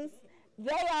means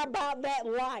they are about that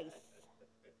life.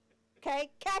 Okay?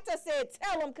 Kata said,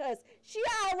 tell them, because she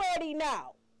already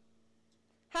know.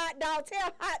 Hot dog,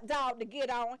 tell Hot Dog to get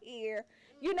on here.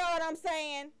 You know what I'm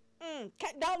saying?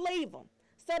 Don't leave them.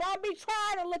 So don't be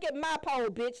trying to look at my pole,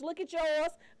 bitch. Look at yours.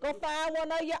 Go find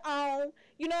one of your own.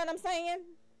 You know what I'm saying?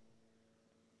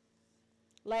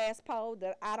 Last pole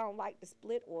that I don't like to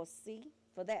split or see,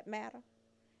 for that matter,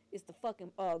 is the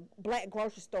fucking black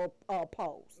grocery store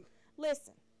poles.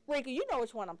 Listen, Rika, you know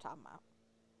which one I'm talking about.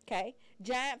 Okay?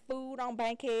 Giant Food on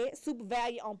Bankhead, Super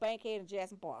Value on Bankhead and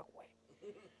Jackson Parkway.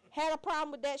 Had a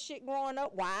problem with that shit growing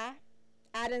up. Why?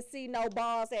 I didn't see no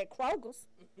bars at Kroger's.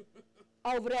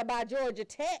 Over there by Georgia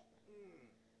Tech.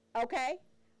 Okay?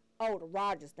 Oh, the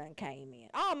Rogers done came in.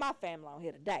 All my family on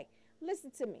here today.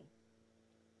 Listen to me.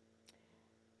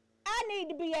 I need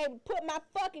to be able to put my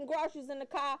fucking groceries in the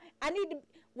car.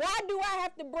 Why do I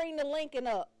have to bring the Lincoln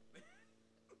up?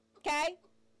 Okay?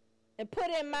 And put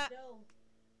in my...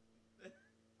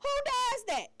 Who does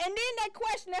that? And then they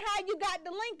question how you got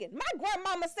the Lincoln. My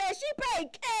grandmama said she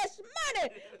paid cash money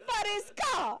for this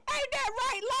car. Ain't that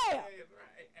right, Leah?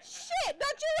 Shit,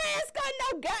 don't you ask her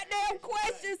no goddamn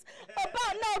questions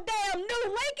about no damn new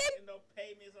Lincoln. No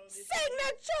payments on this.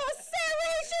 Signature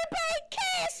series, she paid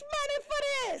cash money for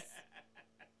this.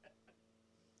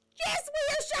 Yes, we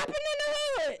are shopping in the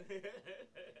hood.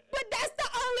 But that's the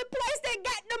only place that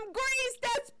got them greens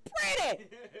that's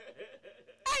pretty.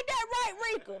 Ain't that right,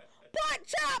 Rika? Pork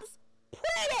chops,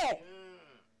 pretty.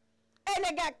 And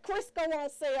they got Crisco on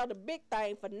sale, the big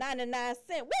thing, for 99 cents.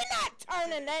 We're not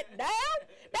turning that down.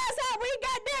 That's how we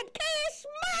got that cash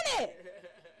money.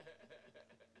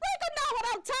 Rika know what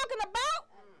I'm talking about.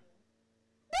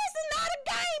 This is not a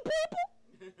game, people.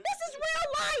 This is real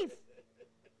life.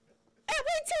 And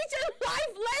we teaching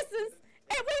life lessons.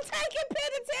 And we taking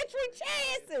penitentiary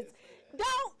chances.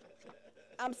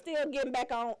 I'm still getting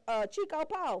back on Chico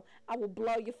Paul. I will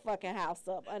blow your fucking house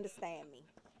up. Understand me.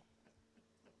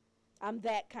 I'm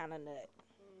that kind of nut.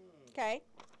 Okay?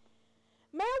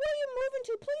 Mel, where you moving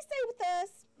to? Please stay with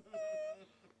us.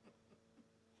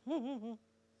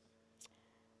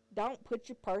 Don't put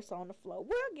your purse on the floor.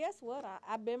 Well, guess what?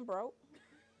 I've been broke.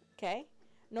 Okay?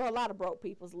 Know a lot of broke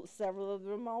people. Several of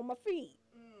them on my feet.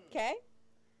 Okay?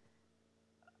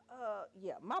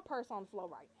 Yeah, my purse on the floor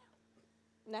right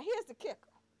now. Now, here's the kicker.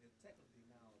 Technically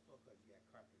now, you got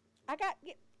carpet. I got...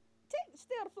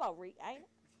 Still the floor, Reed, ain't it?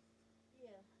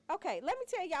 Yeah. Okay, let me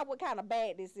tell y'all what kind of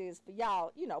bad this is for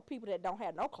y'all, people that don't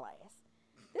have no class.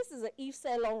 This is a Yves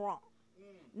Saint Laurent.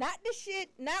 Not the shit,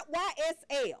 not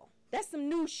YSL. That's some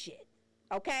new shit,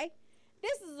 okay?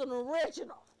 This is an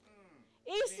original.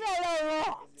 Yves Saint Is Laurent.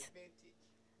 it vintage?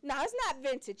 No, it's not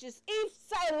vintage. It's Yves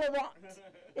Saint Laurent.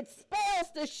 It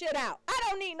spells the shit out. I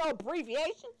don't need no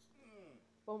abbreviations.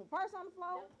 Boom, purse on the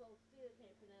floor. Them folks still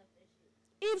can't pronounce that shit.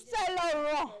 Yves Saint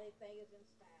Laurent. So they think it's in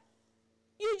style.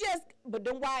 You just, but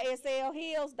them YSL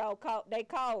heels though, they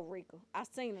call Rika. I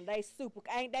seen them. They super,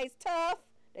 ain't they tough?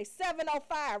 They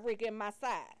 705 Rika in my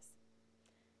size.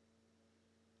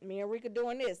 Me and Rika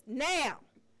doing this. Now,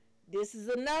 this is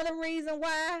another reason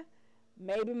why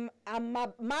maybe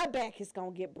my back is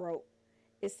going to get broke.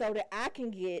 It's so that I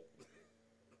can get,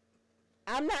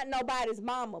 I'm not nobody's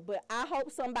mama, but I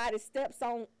hope somebody steps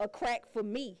on a crack for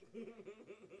me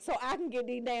so I can get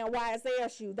these damn YSL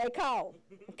shoes. They call,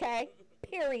 okay?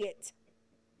 Period.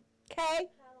 Okay?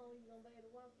 How long you gonna be able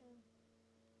to walk in?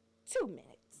 2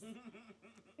 minutes.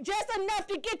 Just enough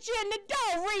to get you in the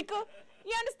door, Rika.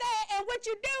 You understand? And what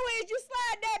you do is you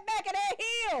slide that back of that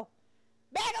heel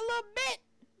back a little bit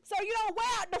so you don't wear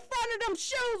out the front of them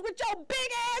shoes with your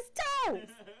big ass toes.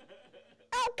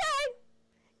 Okay?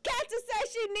 Katya said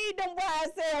she need them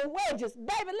YSL wedges.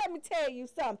 Baby, let me tell you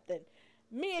something.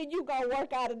 Me and you gonna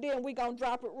work out of them. We gonna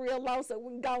drop it real low so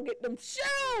we gonna get them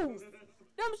shoes.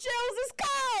 Them shoes is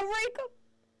cold, Rika.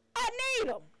 I need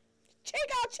them.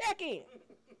 Chico, check in.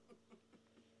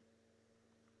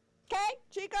 Okay?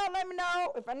 Chico, let me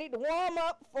know if I need to warm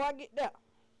up before I get there.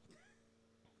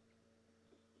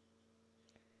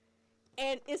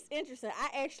 And it's interesting.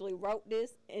 I actually wrote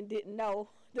this and didn't know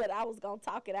that I was going to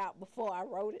talk it out before I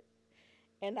wrote it.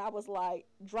 And I was like,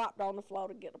 dropped on the floor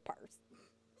to get a purse.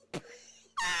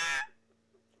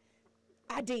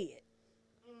 I did.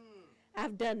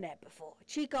 I've done that before.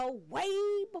 Chico, way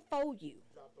before you.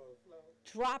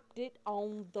 Dropped it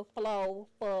on the floor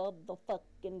for the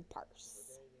fucking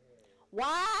purse.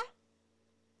 Why?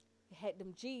 It had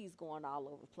them G's going all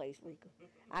over the place, Rika.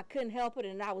 I couldn't help it,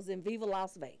 and I was in Viva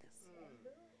Las Vegas.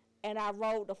 And I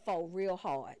rode the 4 real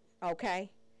hard, okay?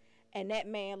 And that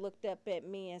man looked up at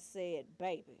me and said,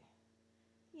 baby,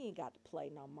 you ain't got to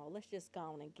play no more. Let's just go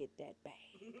on and get that bag.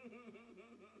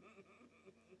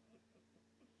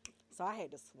 So I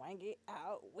had to swing it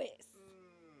out west.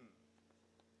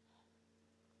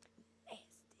 Nasty.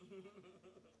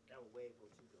 That was way before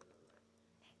Chico, though, right?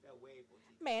 That was way before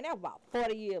Chico. Man, that was about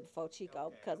 40 years before Chico,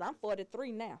 Okay. because I'm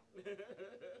 43 now. And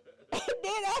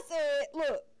then I said,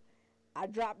 look, I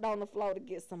dropped on the floor to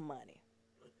get some money.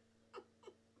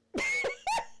 Way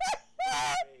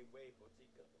before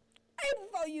Chico. Hey,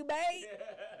 before you, babe.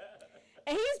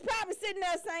 And he's probably sitting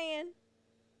there saying,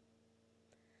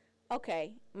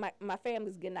 okay, my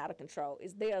family's getting out of control.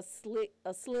 Is there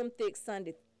a slim thick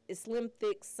Sunday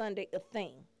a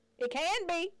thing? It can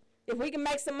be if we can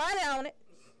make some money on it.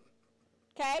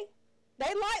 Okay? They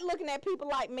like looking at people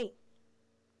like me.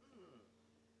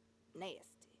 Nasty.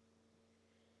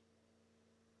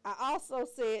 I also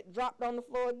said dropped on the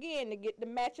floor again to get the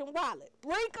matching wallet.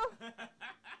 Rika,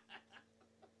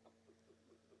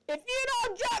 if you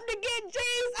don't drop to get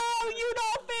G's on, you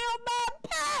don't feel my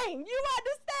pain. You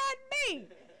understand me?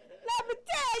 Let me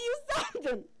tell you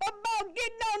something about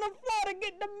getting on the floor to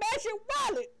get the matching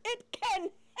wallet. It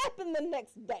can happen the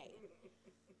next day.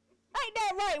 Ain't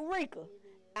that right, Rika?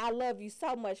 I love you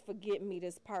so much for getting me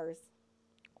this purse.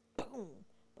 Boom.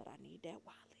 But I need that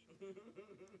wallet.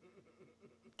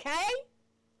 Okay?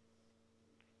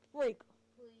 Rika.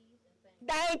 Please and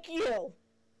thank you. Thank you.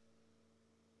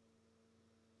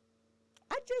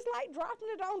 I just like dropping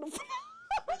it on the floor.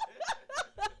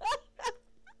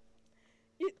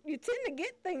 you tend to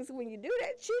get things when you do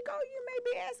that. Chico, you may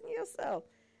be asking yourself,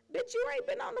 bitch, you ain't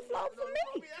been on the floor for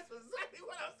me. That's exactly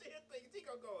what I was sitting here thinking.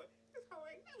 Chico going, this hoe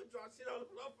ain't never dropped shit on the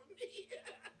floor for me.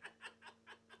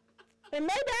 And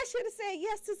maybe I should have said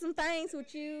yes to some things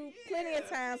with you plenty of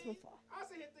times see? before. I was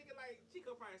sitting here thinking like,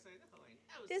 Chico probably saying, this hoe ain't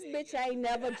never This said bitch yes. ain't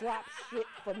never dropped shit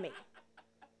for me.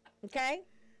 Okay?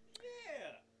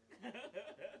 Yeah.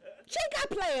 Chico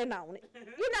playing on it.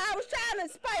 You know, I was trying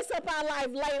to spice up our life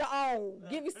later on.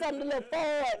 Give you something to look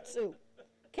forward to.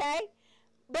 Okay?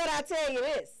 But I tell you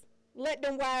this. Let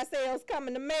them YSLs come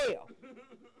in the mail.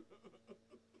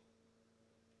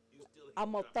 You still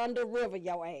I'm a Thunder River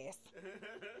your ass.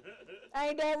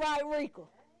 Ain't that right, Rika?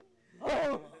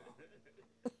 Oh.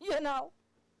 You know?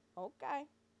 Okay.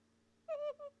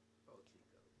 Oh, Chico.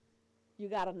 You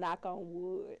gotta knock on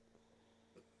wood.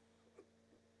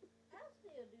 I'll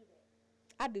still do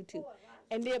that. I do too. For a lot.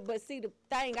 And then, but see, the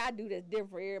thing I do that's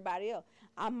different from everybody else,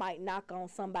 I might knock on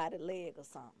somebody's leg or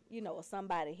something, you know, or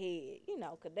somebody's head, you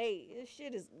know, 'cause they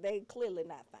clearly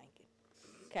not thinking.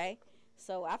 Okay?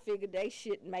 So I figured they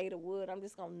shit made of wood. I'm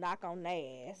just gonna knock on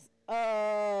their ass.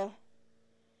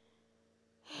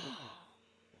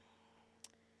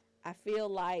 I feel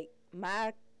like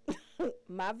my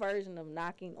my version of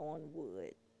knocking on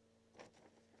wood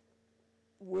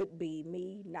would be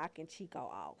me knocking Chico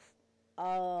off.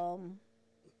 Um,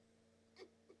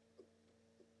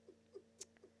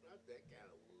 Not that kind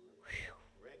of wood.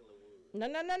 Regular wood.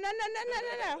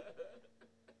 no.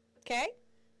 Okay.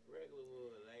 Regular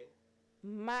wood, lady.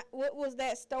 What was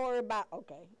that story about?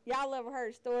 Okay, y'all ever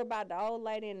heard a story about the old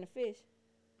lady and the fish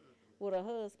with her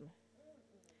husband?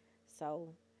 So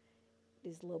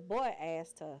this little boy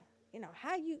asked her,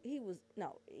 how you? He was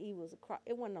across.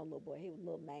 It wasn't no little boy. He was a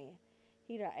little man.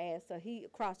 He done asked her. He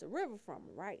across the river from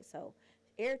her, right? So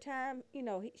every time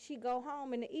she go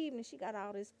home in the evening, she got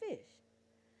all this fish.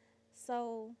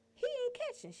 So he ain't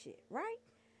catching shit, right?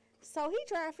 So he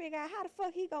trying to figure out how the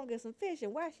fuck he gonna get some fish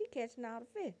and why she catching all the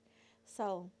fish.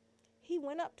 So he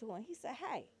went up to her and he said,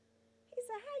 hey,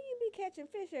 how you be catching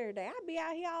fish every day? I be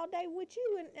out here all day with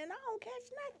you and I don't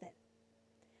catch nothing.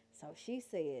 So she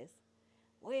says,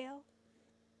 well,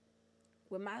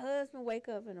 when my husband wake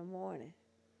up in the morning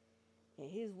and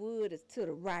his wood is to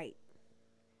the right,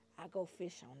 I go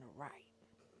fish on the right.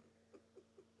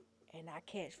 And I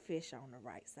catch fish on the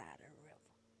right side of the river.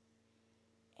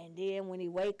 And then when he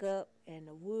wake up and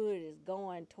the wood is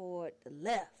going toward the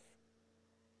left,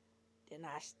 then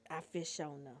I fish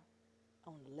on the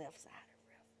left side of the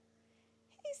river.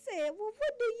 He said, well,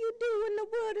 what do you do when the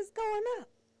wood is going up?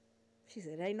 She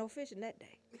said, ain't no fishing that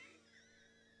day.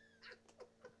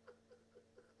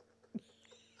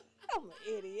 I'm an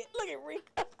idiot. Look at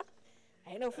Rika.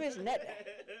 Ain't no fishing that day.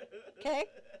 Okay?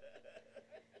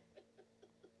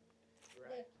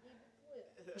 Right.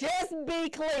 Just be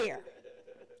clear.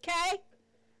 Okay?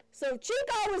 So if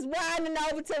Chico is winding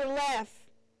over to the left,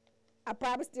 I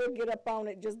probably still get up on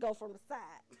it, just go from the side.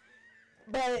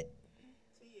 But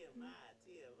TMI.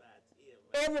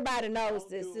 everybody knows Don't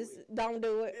this. do This it. don't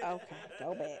do it. Okay,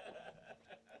 go back.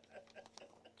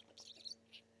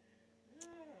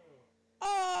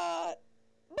 But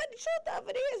the truth of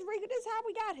it is, Rika, this is how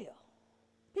we got here.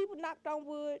 People knocked on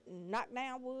wood and knocked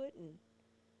down wood, and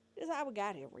this is how we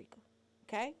got here, Rika.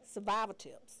 Okay? Survival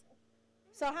tips.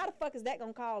 So how the fuck is that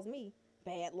gonna cause me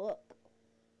bad luck?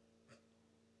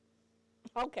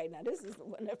 Okay, now this is the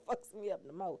one that fucks me up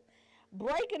the most.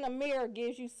 Breaking a mirror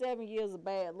gives you 7 years of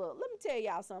bad luck. Let me tell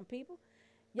y'all something, people.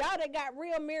 Y'all that got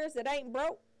real mirrors that ain't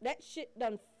broke, that shit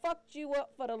done fucked you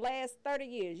up for the last 30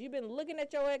 years. You've been looking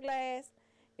at your glass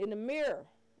in the mirror,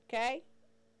 okay?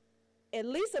 At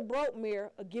least a broke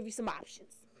mirror will give you some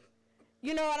options.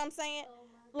 You know what I'm saying?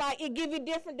 Like, it give you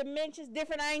different dimensions,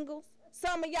 different angles.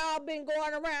 Some of y'all been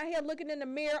going around here looking in the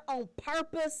mirror on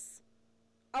purpose,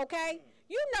 okay?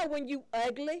 You know when you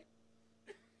ugly.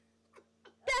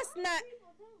 That's not...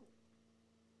 People don't.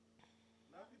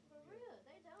 For real,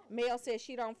 they don't. Mel says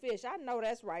she don't fish. I know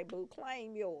that's right, boo.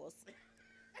 Claim yours.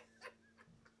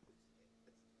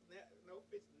 No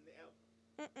fishing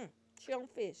ever. She don't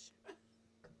fish.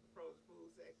 Frozen food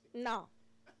section. No.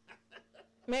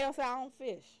 Mel say I don't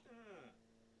fish.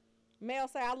 Mel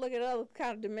say I look at other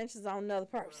kind of dimensions on another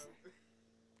person.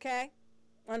 Okay?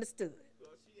 Understood. Well,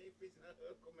 she ain't fishing her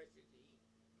husband. Go make sure she eat.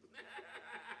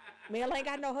 Mel ain't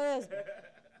got no husband.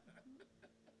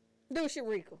 Do she,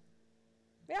 Rika?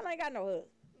 Mel ain't got no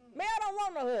husband. Mel don't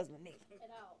want no husband neither. At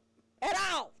all. At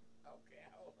all. Okay.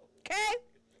 Okay?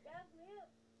 Got some help.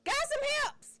 Got some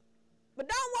hips. But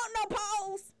don't want no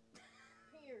poles.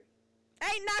 Period.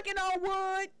 Ain't knocking on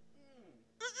wood.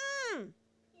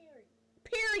 Period.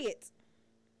 Period.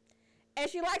 And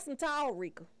she likes them tall,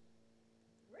 Rika.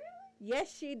 Really?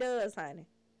 Yes, she does, honey.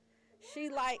 She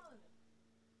like,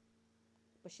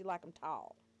 but she like them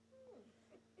tall.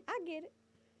 I get it.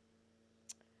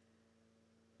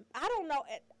 I don't know.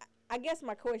 I guess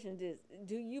my question is,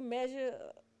 do you measure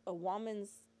a woman's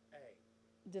Hey.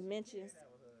 dimensions? She ain't have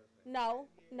a husband.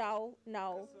 No.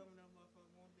 Some of them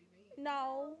motherfuckers won't be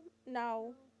mean.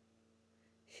 No.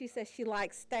 She said she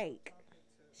likes steak.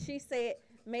 She said,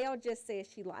 Mel just said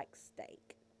she likes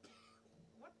steak.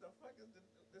 What the fuck is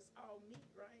this all meat,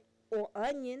 right? Or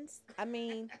onions. I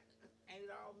mean, Ain't it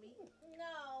all meat?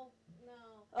 No.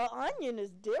 an onion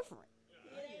is different.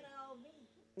 It ain't all me.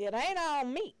 It ain't all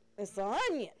meat. It's an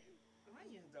onion.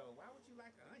 Onions, though. Why would you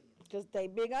like an onion? Because they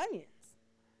big onions.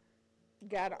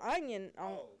 Got an onion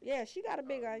on. Oh. Yeah, she got a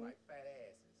big you onion. like fat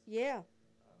asses. Yeah, Oh,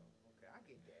 okay. I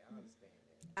get that. I understand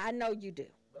that. I know you do.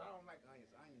 But I don't like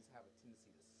onions. Onions have a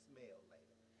tendency to smell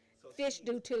later. So Fish she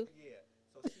do needs- too. Yeah.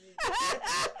 So she needs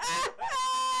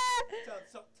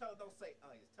tell don't say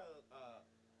onions. Tell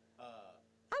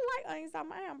I like onions on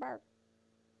my hamburger.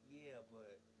 yeah,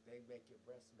 but they make your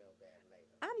breath smell bad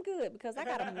later. I'm good because I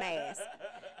got a mask.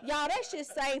 Y'all, that shit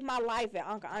saved my life at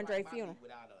Uncle I Andre's like my funeral. meat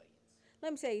without onions.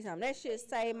 Let me tell you something. That shit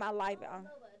saved my life. I don't know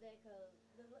about that because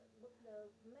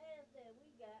the mask that we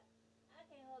got, I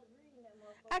can't hardly breathe in that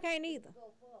motherfucker. I can't either. Go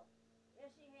far.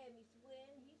 That shit had me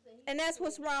sweating. He said he And that's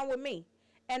what's wrong with me.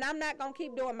 And I'm not gonna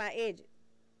keep doing my edges.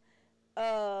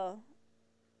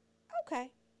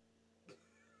 Okay.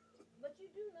 But you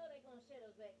do know they're gonna shut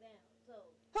us back down. So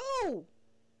Who?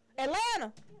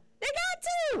 Atlanta. They got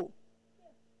to.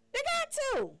 They got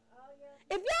to. all y'all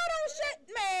If y'all don't shut,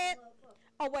 man. motherfucker.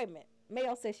 Oh wait a minute.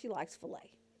 Mel says she likes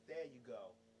filet. There you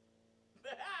go.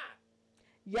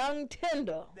 Young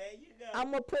tender. There you go.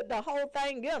 I'm gonna put the whole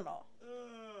thing in her.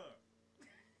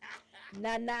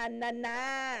 Nah, nah, nah, nah.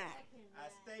 I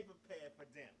stay prepared for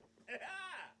dinner.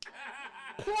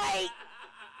 Plate.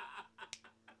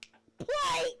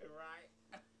 Plate. Right?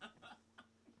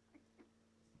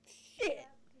 Shit.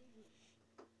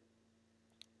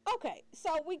 Okay, so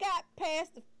we got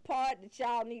past the part that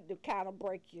y'all need to kind of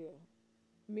break your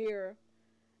mirror.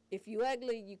 If you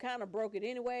ugly, you kind of broke it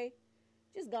anyway.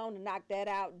 Just go on and knock that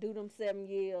out. Do them 7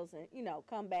 years and,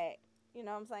 come back. You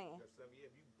know what I'm saying? Because 7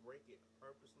 years, if you break it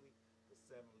purposely, the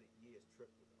 7 years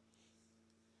triple though.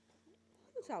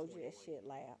 Who told you that shit,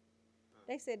 Lab?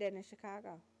 They said that in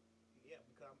Chicago. Yeah,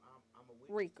 because I'm a witness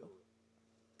Rika. to it.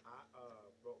 I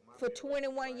broke my For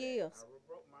mirror 21 years. I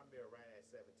broke my mirror right at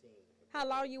 17. How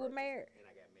long you were married? And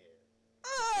I got married.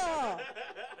 Oh!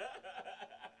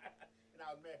 And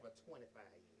I was married for 25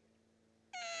 years.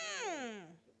 Mm.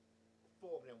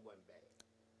 4 of them wasn't bad.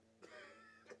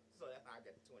 So that's how I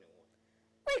got to 21.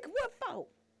 Rick, what for?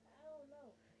 I don't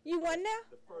know. You wasn't there?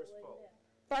 The first I wasn't 4. there.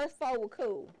 First four were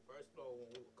cool. First floor when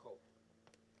we were cold.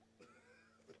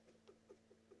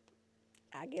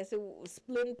 I guess it was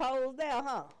splitting poles there,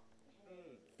 huh?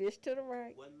 Fish to the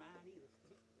right. Wasn't mine either.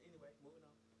 Anyway, moving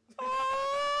on. Ah!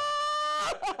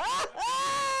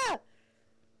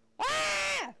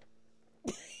 Ah!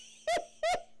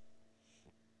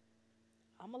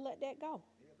 I'm gonna let that go.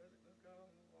 Yeah, let's go.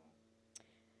 Move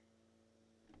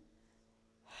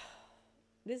on.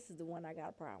 This is the one I got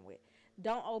a problem with.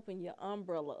 Don't open your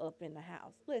umbrella up in the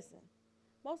house. Listen,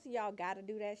 most of y'all gotta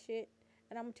do that shit,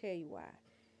 and I'm gonna tell you why.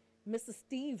 Mr.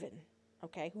 Steven,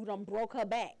 okay, who done broke her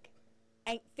back,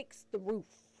 ain't fixed the roof.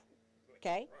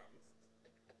 Okay?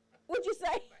 What'd you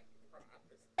say?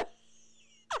 They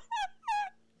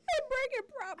breaking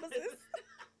promises.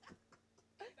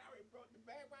 I already broke the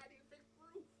bag. Why didn't you fix the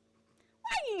roof?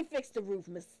 Why you ain't fix the roof,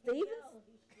 Mr. Stevens? No,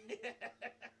 he's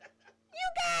You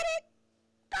got it.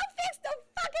 Go fix the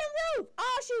fucking roof.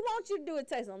 All she wants you to do is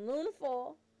take some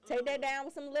Luna-Foil, take that down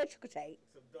with some electrical tape,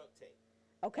 Some duct tape.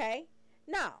 okay?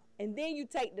 Now, and then you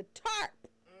take the tarp,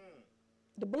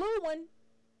 the blue one,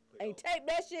 Put and it tape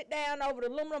that shit down over the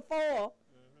aluminum foil,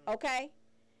 okay?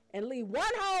 And leave one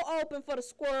hole open for the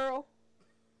squirrel,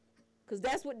 because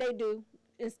that's what they do.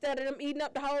 Instead of them eating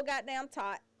up the whole goddamn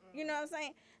tot. You know what I'm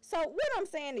saying? So what I'm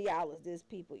saying to y'all is this,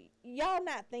 people. Y'all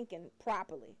not thinking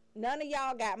properly. None of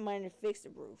y'all got money to fix the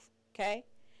roof, okay?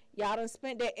 Y'all done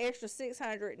spent that extra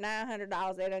 $600,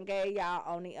 $900 they done gave y'all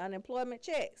on the unemployment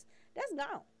checks. That's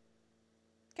gone,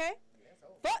 okay? That's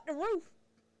over. Fuck the roof.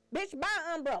 Bitch, buy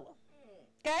an umbrella,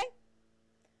 okay?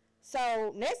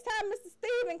 So next time Mr.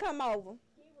 Steven come over,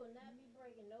 He will not be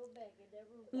breaking no back at that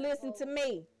roof. listen to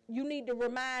me. You need to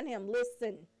remind him,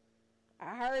 listen,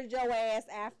 I heard your ass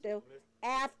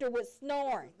afterwards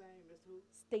snoring. What's his name, Mr. Who?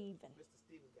 Steven. Mr.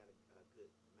 Stevens got a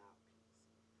good mouthpiece.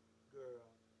 Girl,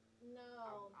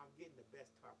 No. I'm getting the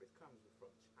best carpets comes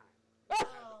from China. He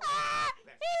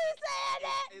said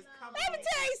that. It's No. coming Let me in.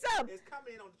 tell you something. It's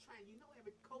coming in on the train. You know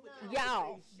every COVID No.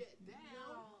 Y'all. shut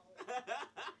down.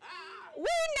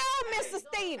 We know Mr.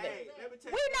 Steven. Hey, let me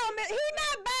tell We you. know he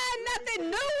not buying nothing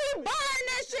new. He buying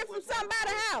that shit from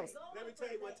somebody's house. Let me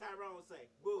tell you what Tyrone say.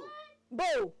 Boo.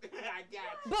 Boo. I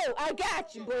got you. Boo, I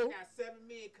got you, boo. I got 7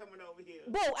 men coming over here.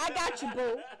 Boo, I got you,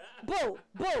 boo. Boo,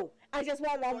 boo. I just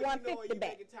want So one you know 150 you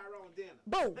back. making Tyrone dinner.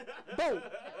 Boo, boo,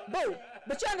 boo.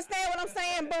 But you understand what I'm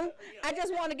saying, boo? I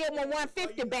just want to get my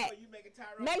 150 back. You making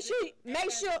Tyrone Make sure, dinner and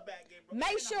that's back in, bro.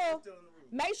 make And I'm sure, still on the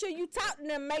roof. make sure you talk to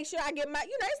them. Make sure I get my,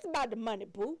 it's about the money,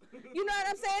 boo. You know what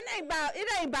I'm saying? It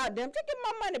ain't about them. Just get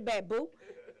my money back, boo.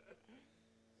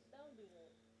 Don't do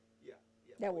that. Yeah.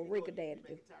 That Before what you Rika know it, Daddy you do.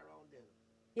 making Tyrone dinner.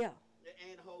 Yeah.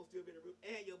 And the hole still be in the roof.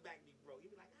 And your back be broke. You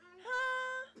be like,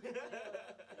 Huh? hi.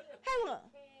 Hang on.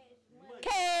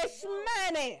 Cash money. Cash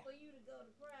money. For you to go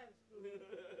to private school.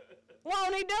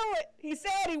 Won't he do it? He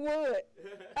said he would. Okay?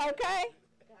 I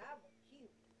was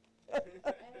cute. I had on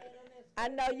that I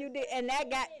know you did. And that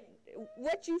got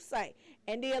what you say.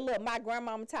 And then look, my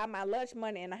grandmama tied my lunch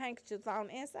money and the handkerchiefs on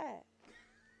the inside.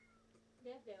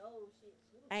 That's that old shit.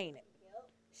 Ain't it? Yep.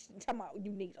 She talking about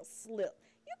you need a slip.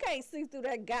 You can't see through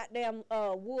that goddamn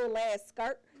wool ass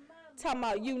skirt. Talking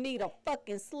about you need a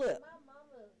fucking slip. My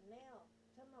mama now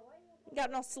talking about why you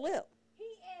Got no slip. He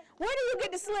asked Where do you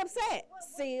get the slips at? what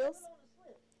Seals. on the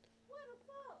slip? What the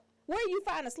fuck? Where you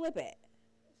find a slip at?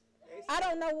 I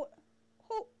don't know.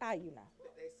 Who? How you know?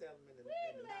 They sell them in the, When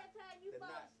in the the last time you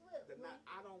bought a slip? the not.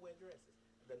 I don't wear dresses.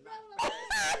 The Tell not. him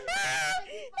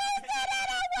He said I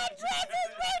don't wear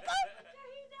dresses, Rico. Yeah,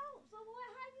 he don't. So what?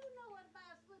 How you know what to buy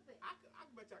a slip at? I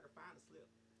bet you I can find a slip.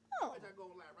 Oh. I bet you I go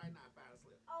online right now and find a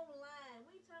slip. Online.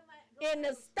 We talking about In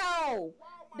the store.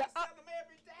 Walmart The- sell them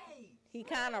every day. He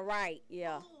kind of right,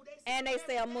 yeah. Ooh, And they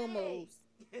sell every day. moo-moos.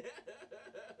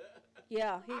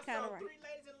 Yeah, he I kind of saw right. 3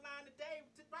 ladies in line today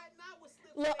right now with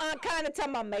slips. Look, in their Aunt car. Connie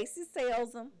talking about Macy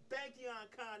sells them. Thank you, Aunt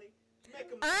Connie. Make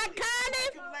them Aunt Connie?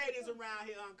 Make them ladies around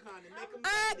here, Aunt Connie. Make them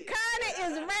Aunt ladies. Connie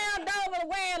is round over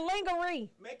wearing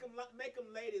lingerie. Make them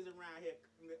ladies around here,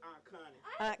 Aunt Connie.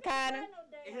 Aunt Connie. No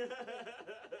damn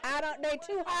slip. I don't. They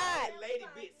too All hot. they lady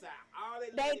bits out. All they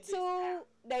They lady bits out.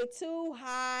 They too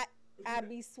hot. I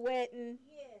be sweating.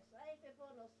 Yes, I ain't fit for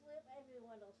no slip. I ain't fit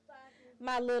for no stockings.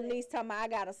 My little niece talking about I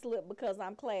got to slip because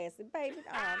I'm classy. Baby,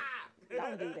 Ah!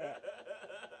 don't do that.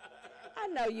 I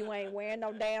know you ain't wearing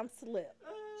no damn slip.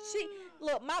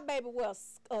 Look, my baby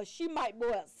she might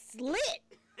wear a slit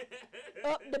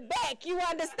up the back. You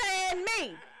understand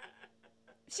me?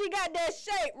 She got that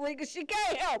shape, Rika. She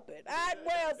can't help it. I'd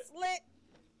wear a slit.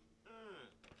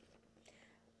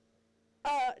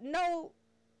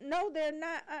 No, they're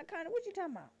not, Aunt Connie. What you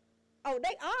talking about? Oh,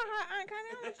 they are hot, Aunt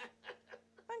Connie.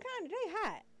 Aunt Connie, they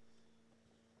hot.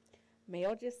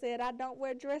 Mel just said I don't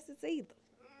wear dresses either.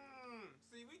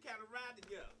 See, we kind of ride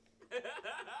together.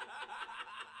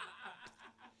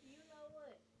 You know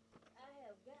what? I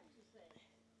have got to say,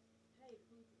 hey,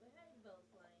 Bella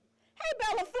Flame. Hey,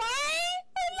 Bella Flame.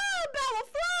 We love Bella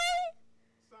Flame.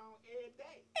 Song every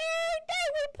day. Every day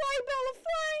we play Bella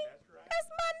Flame. That's right. That's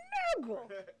my nigga.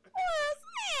 What's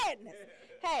madness?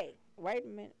 Hey, wait a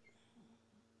minute.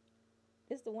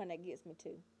 This is the one that gets me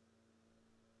too.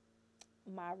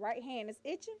 My right hand is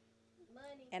itching,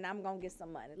 Money. and I'm going to get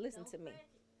some money. Listen Don't to me. scratch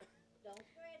it. Don't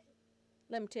scratch it.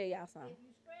 Let me tell y'all something. If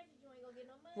you scratch it, you ain't gonna get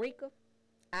no money. Rika,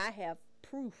 I have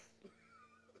proof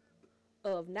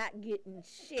of not getting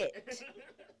shit.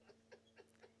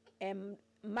 And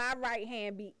my right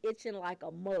hand be itching like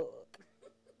a mug.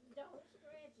 Don't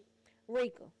scratch it.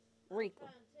 Rika, I'm trying to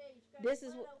tell you, scratch this it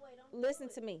is right what. away. Don't Listen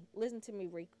do to it. me. Listen to me,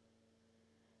 Rika.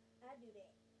 I do that.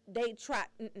 They try.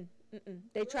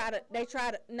 They try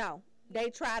to.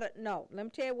 No. Let me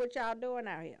tell you what y'all doing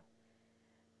out here.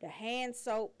 The hand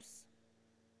soaps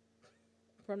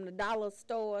from the dollar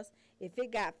stores. If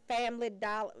it got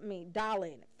dollar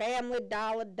in it. Family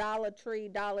Dollar, Dollar Tree,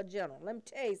 Dollar General. Let me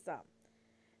tell you something.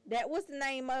 What's the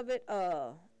name of it?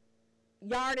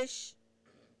 Yardish.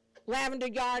 Lavender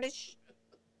Yardish.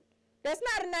 That's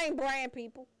not a name brand,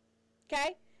 people.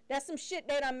 Okay? That's some shit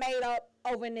they done made up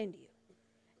over in India.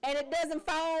 And it doesn't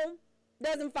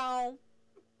foam.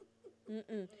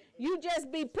 You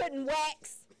just be putting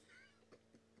wax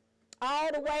all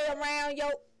the way around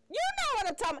your. You know what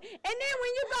I'm talking about. And then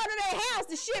when you go to their house,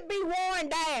 the shit be worn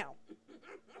down.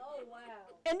 Oh wow.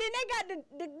 And then they got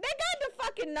the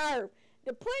fucking nerve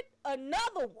to put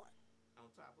another one. On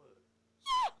top of it.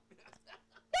 Yeah.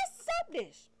 That's soap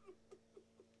dish.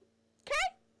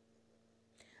 Okay?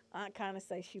 Aunt Connie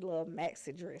say she love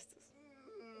maxi dresses.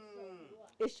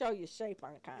 It show your shape,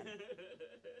 Aunt Connie.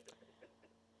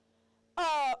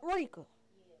 Rika.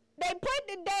 They put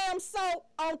the damn soap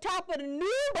on top of the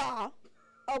new bar,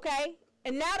 okay?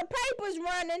 And now the paper's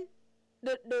running.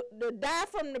 The dye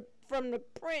from the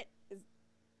print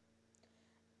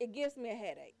it gives me a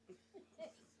headache.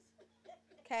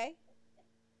 Okay?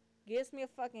 Gives me a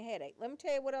fucking headache. Let me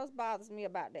tell you what else bothers me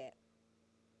about that.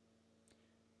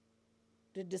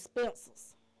 The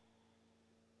dispensers.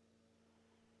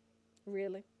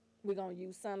 Really? We're going to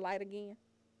use sunlight again?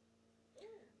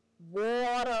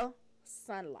 Water,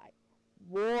 sunlight.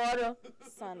 Water,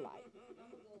 sunlight.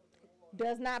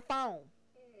 Does not foam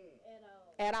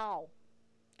at all.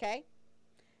 Okay?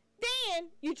 Then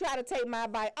you try to take my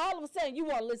advice. All of a sudden, you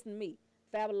want to listen to me.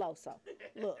 Fabuloso.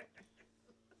 Look.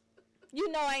 You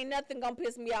know ain't nothing going to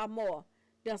piss me off more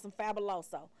than some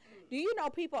Fabuloso. Do you know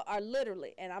people are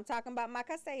literally, and I'm talking about my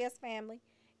Casillas family,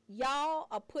 y'all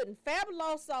are putting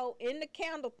Fabuloso in the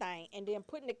candle thing and then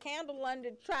putting the candle under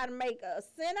to try to make a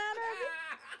scent out of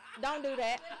it? Don't do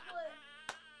that.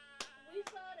 We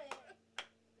saw that.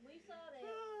 We saw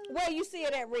that. Where you see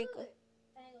it at, Rika? I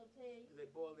ain't gonna tell you. They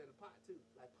boil it in a pot too,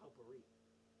 like potpourri.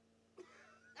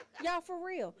 Y'all for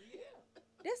real. Yeah.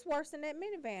 This worse than that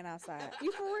minivan outside.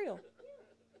 You for real.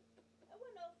 There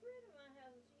wasn't no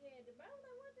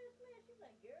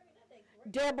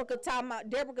Deborah could talk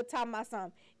about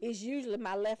something. It's usually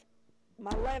my left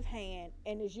hand,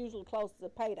 and it's usually close to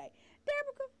payday.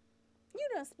 Deborah, you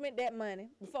done spent that money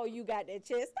before you got that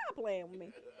check. Stop playing with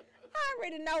me. I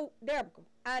already know, Deborah.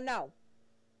 I know.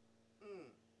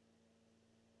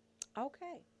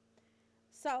 Okay.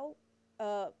 So,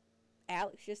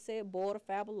 Alex just said border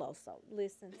fabuloso.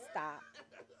 Listen, stop.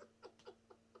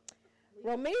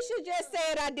 Romisha just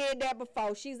said I did that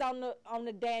before. She's on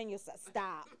the Daniel side.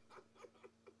 Stop.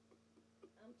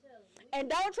 I'm telling you. And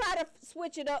don't try to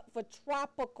switch it up for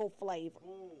tropical flavor.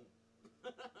 Boom.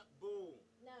 Boom.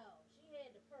 No, she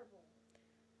had the purple.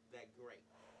 That great.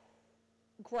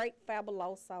 Great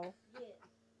fabuloso.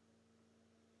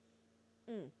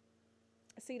 Yes.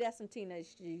 See, that's some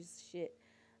teenage Jesus shit.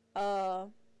 Yeah.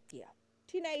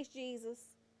 Teenage Jesus.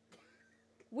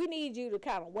 We need you to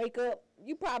kind of wake up.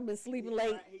 You probably been sleeping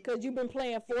late because you've been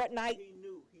playing Fortnite. He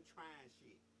knew. He trying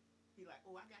shit. He like,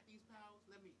 oh, I got these powers.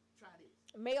 Let me try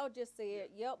this. Mel just said,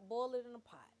 yep, boil it in a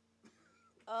pot.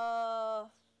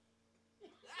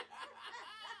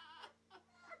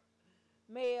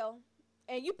 Mel.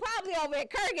 And you probably over at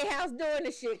Kirky house doing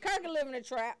this shit. Kirky living in a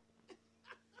trap.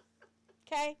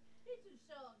 Okay? He's too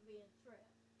sharp to be in a trap.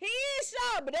 He is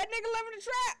sharp, but that nigga living in a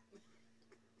trap.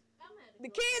 The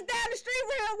kids down the street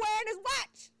with him wearing his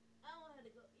watch. I don't have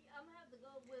to go. I'm gonna have to go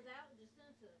without the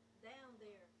censor down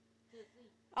there to see.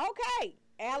 Okay.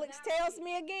 Alex tells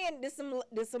me again, this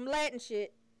some Latin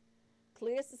shit.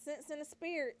 Clears the sense and the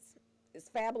spirits. It's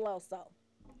fabuloso.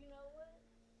 You know what?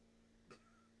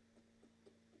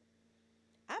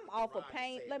 I'm off of Ron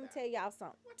pain. say Let me about tell y'all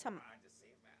something. I just say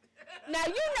about it. Now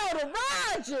you know the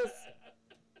Rogers.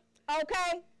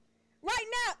 Okay? Right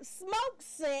now, smoke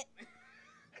scent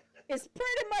is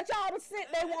pretty much all the scent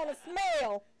they want to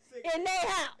smell in their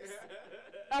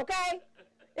house. Okay?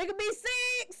 It could be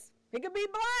cigs. It could be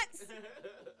blunts.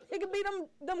 It could be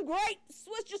them great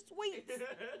Swisher Sweets.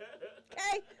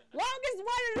 Okay? Long as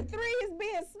one of the three is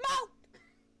being smoked,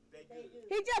 They They good.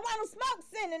 do. he just want to smoke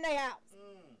scent in their house.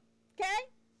 Okay?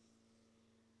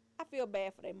 I feel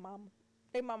bad for their mama.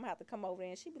 Their mama have to come over there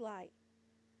and she be like,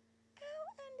 I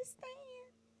don't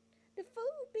understand. The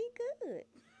food be good.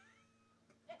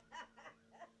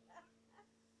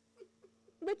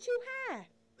 But you high.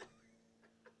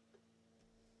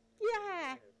 You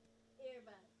high.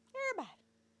 Everybody.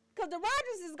 Because the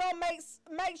Rogers is going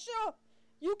to make sure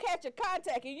you catch a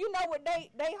contact. And you know what they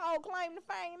whole claim to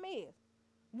fame is.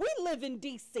 We live in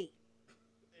D.C.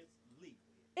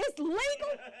 It's legal. It's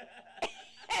legal.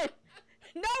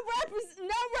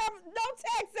 No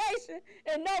taxation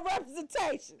and no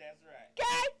representation. That's right.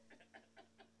 Okay?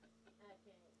 I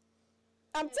can't.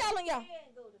 I'm telling y'all.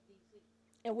 Can't go to DC.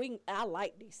 And I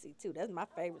like DC too. That's my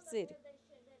favorite I wonder city. where they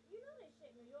shut that. You know they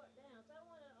shut New York down. So I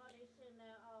wonder, are they shutting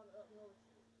down all the up north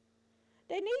shit?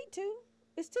 They need to.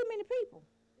 It's too many people.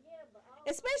 Yeah, but all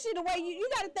Especially the way you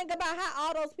got to think about how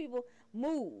all those people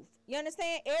move. You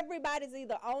understand? Everybody's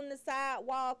either on the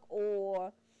sidewalk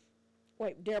or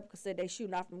wait, Deborah said they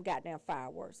shooting off them goddamn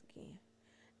fireworks again.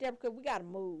 Deborah, we gotta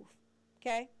move.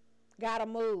 Okay? Gotta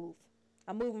move.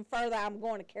 I'm moving further. I'm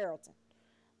going to Carrollton.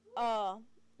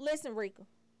 Listen, Rika.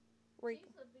 Rika.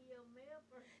 Tisa be your mail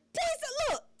person. Tisa,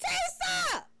 look!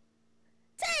 Tisa!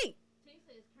 T!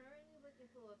 Tisa is currently looking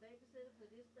for a babysitter for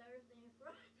this Thursday and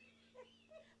Friday.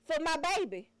 For my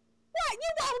baby. What?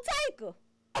 You won't take her?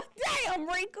 Damn,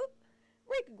 Rika.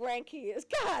 Rika grandkids.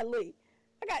 Golly.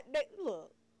 I got that.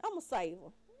 Look, I'm going to save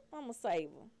her.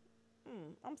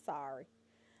 I'm sorry.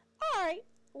 All right.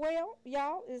 Well,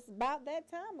 y'all, it's about that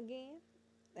time again.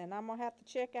 And I'm going to have to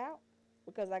check out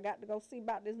because I got to go see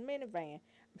about this minivan.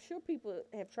 I'm sure people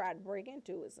have tried to break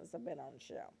into it since I've been on the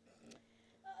show.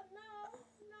 No.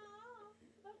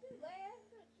 Don't do that.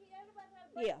 She everybody trying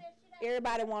to break Yeah. that shit out.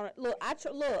 Everybody want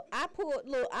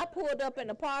to I pulled up in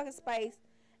the parking space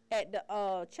at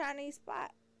the Chinese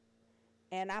spot,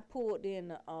 and I pulled in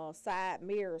the side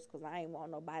mirrors because I ain't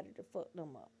want nobody to fuck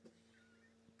them up.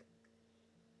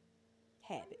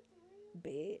 Habit,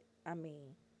 bed. I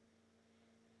mean,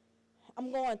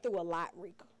 I'm going through a lot,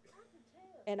 Rika, I can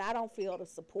tell. and I don't feel the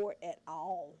support at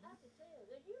all. I can tell.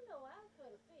 Cause you know I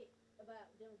cut a fit about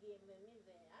them getting me a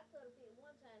minivan. I cut a fit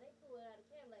one time. They pulled out a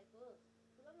Cadillac for us.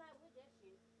 Cause I'm not with that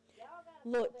shit. Y'all gotta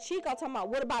Look, pull that Chico shit talking out. about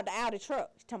what about the Audi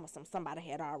truck? She's talking about somebody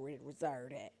had already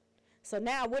reserved that. So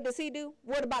now what does he do?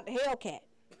 What about the Hellcat?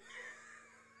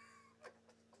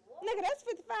 Nigga, that's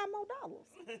 $55 more.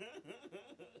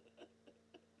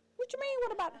 What you mean?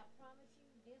 What about? I promise you,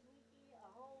 this weekend, a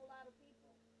whole lot of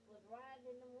people was riding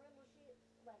in them rental shit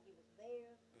like it was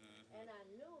theirs. And I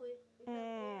knew it because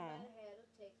everybody had a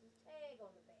Texas tag on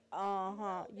the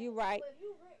back. You right. But if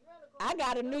you rent rental I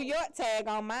got a New York tag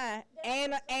on mine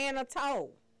and a toe.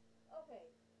 Okay,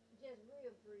 just real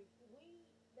brief. We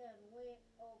done went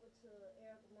over to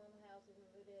Erica Mama's house and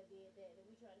we there did that, and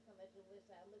we trying to come back to the west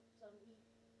side, look for something to eat.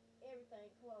 Everything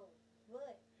closed.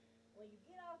 But when you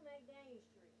get off McDaniel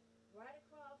Street, right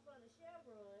across from the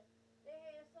Chevron, they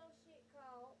had some shit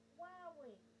called Wild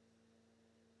Wings.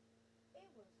 It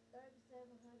was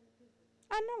 3,700 people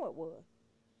I know it was.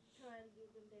 trying to get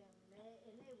them down,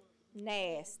 and they was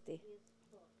Nasty. as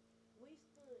fuck. We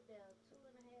stood there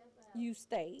 2.5 hours. You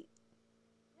stayed.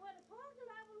 Well, the parking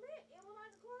lot was lit. It was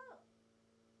like a club.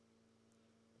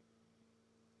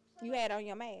 So, You had on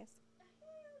your mask.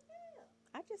 hell yeah.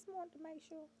 I just wanted to make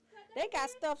sure. 'Cause They got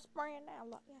did- stuff spraying now.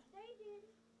 Look, yeah. They did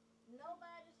it.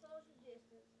 Nobody social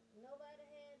distance. Nobody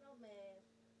had no mask.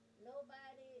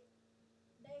 Nobody.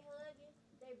 They hugging.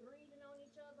 They breathing on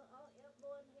each other. Oh, yep,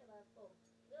 blowing the hell out of folks.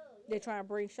 Oh, yeah. They're trying to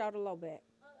bring Shoulder Low back.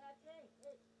 Oh, I can't.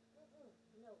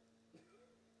 No.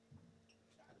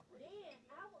 Then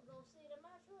I would go sit in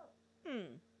my truck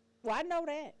Well, I know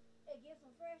that and get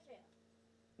some fresh air.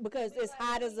 because it's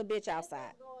hot as a bitch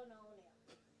outside. What's going on there?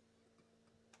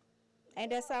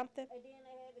 Ain't that something? And then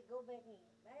I had to go back in.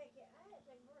 I had to take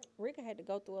a break. Rika had to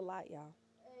go through a lot, y'all.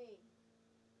 Hey,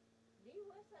 these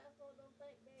West Side folks don't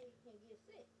think they can get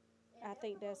sick. And I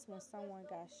think that's when motherfuckers someone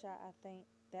that's got gonna shot. I think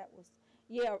that was,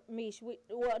 yeah, Mish.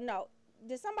 Well, no.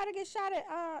 Did somebody get shot at,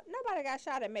 nobody got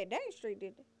shot at McDaniel Street,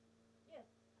 did they? Yeah.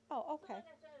 Oh, okay. Somebody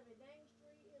got shot at Dane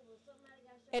Street. It was somebody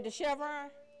got shot At the Chevron?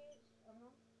 Etheridge.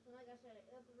 Somebody got shot at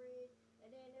Etheridge.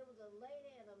 And then there was a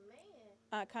lady and a man.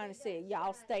 I kind of They said, got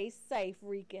y'all shot. stay safe,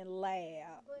 Rika and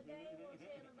laugh. But they ain't gonna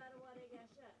tell nobody why they got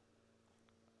shot.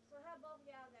 So how both of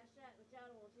y'all got shot, but y'all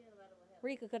don't want to tell nobody what happened?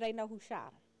 Rika, because they know who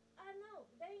shot him. I know.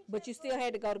 They ain't But check you still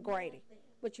had to go to for Grady. nothing.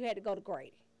 But you had to go to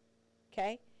Grady.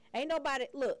 Okay? Ain't nobody,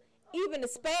 look, even the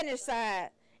Spanish side,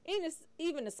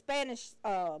 even the Spanish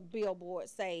billboard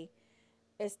say,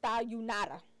 Está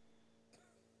Unada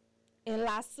in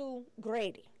La Su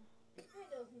Grady. It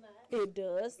does not. It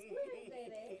does. We didn't say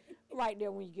that. Right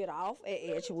there when you get off at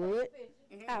Edgewood.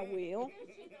 Picture. I will. She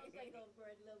don't say go to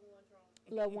Grady, level 1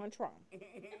 trauma. Love one Trump.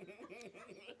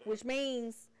 Which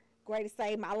means Grady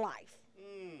saved my life. I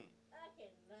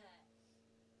cannot.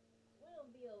 We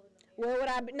don't be over no Where would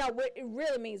I be? No, what it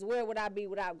really means, where would I be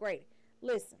without Grady?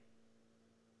 Listen.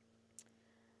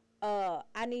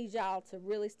 I need y'all to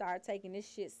really start taking this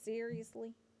shit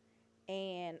seriously.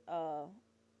 And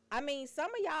I mean, some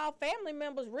of y'all family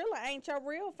members really ain't your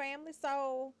real family,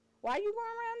 so why you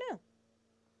going around them?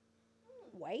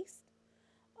 Waste.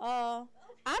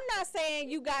 I'm not saying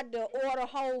you got to order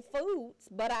Whole Foods,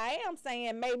 but I am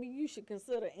saying maybe you should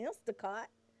consider Instacart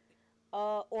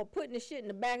or putting the shit in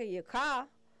the back of your car.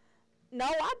 No,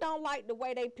 I don't like the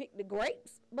way they pick the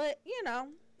grapes, but you know.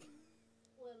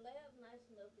 Well, Lab's nice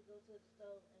enough to go to the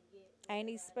store and get. Ain't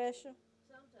he special?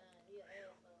 Sometimes he an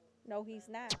asshole. No, he's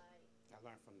not. I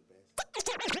learned from the best.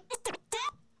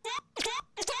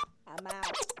 I'm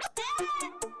out.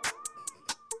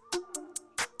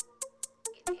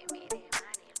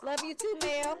 Love you too,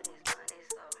 Mel.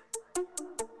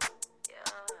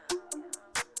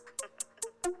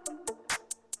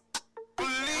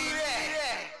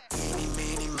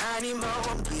 Money more,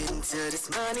 I'm getting to this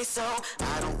money, so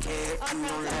I don't care if you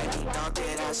don't like me. Thought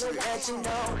that I should let you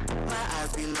know. My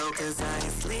eyes be low cause I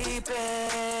ain't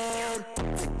sleeping.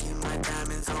 To keep my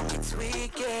diamonds on me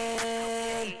tweaking.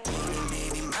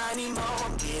 Many money more,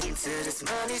 I'm getting to this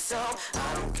money, so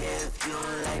I don't care if you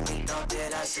don't like me. Thought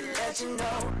that I should let you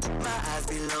know. My eyes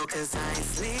be low cause I ain't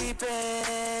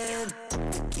sleeping.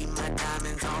 To keep my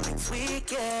diamonds on me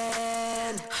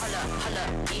tweaking. Hold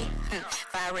up, yeah.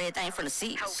 Fire everything from the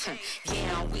seats.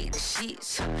 Yeah, I'm with the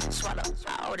shits. Swallow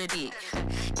all the dick.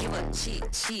 Give a chick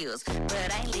chills, but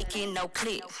I ain't licking no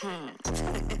clip. Man,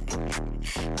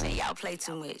 y'all play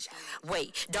too much.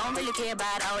 Wait, don't really care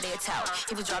about all that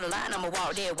talk. If you draw the line, I'ma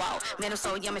walk that walk. Man, I'm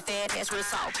so yummy, fat ass real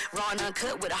soft. Raw and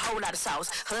uncut with a whole lot of sauce.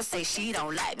 Her say she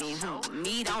don't like me.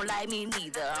 Me don't like me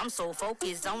neither. I'm so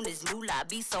focused on this new life.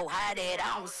 Be so high that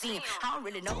I don't see 'em. I don't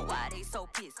really know why they so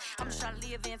pissed. I'm just trying to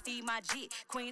live and feed my jit. Queen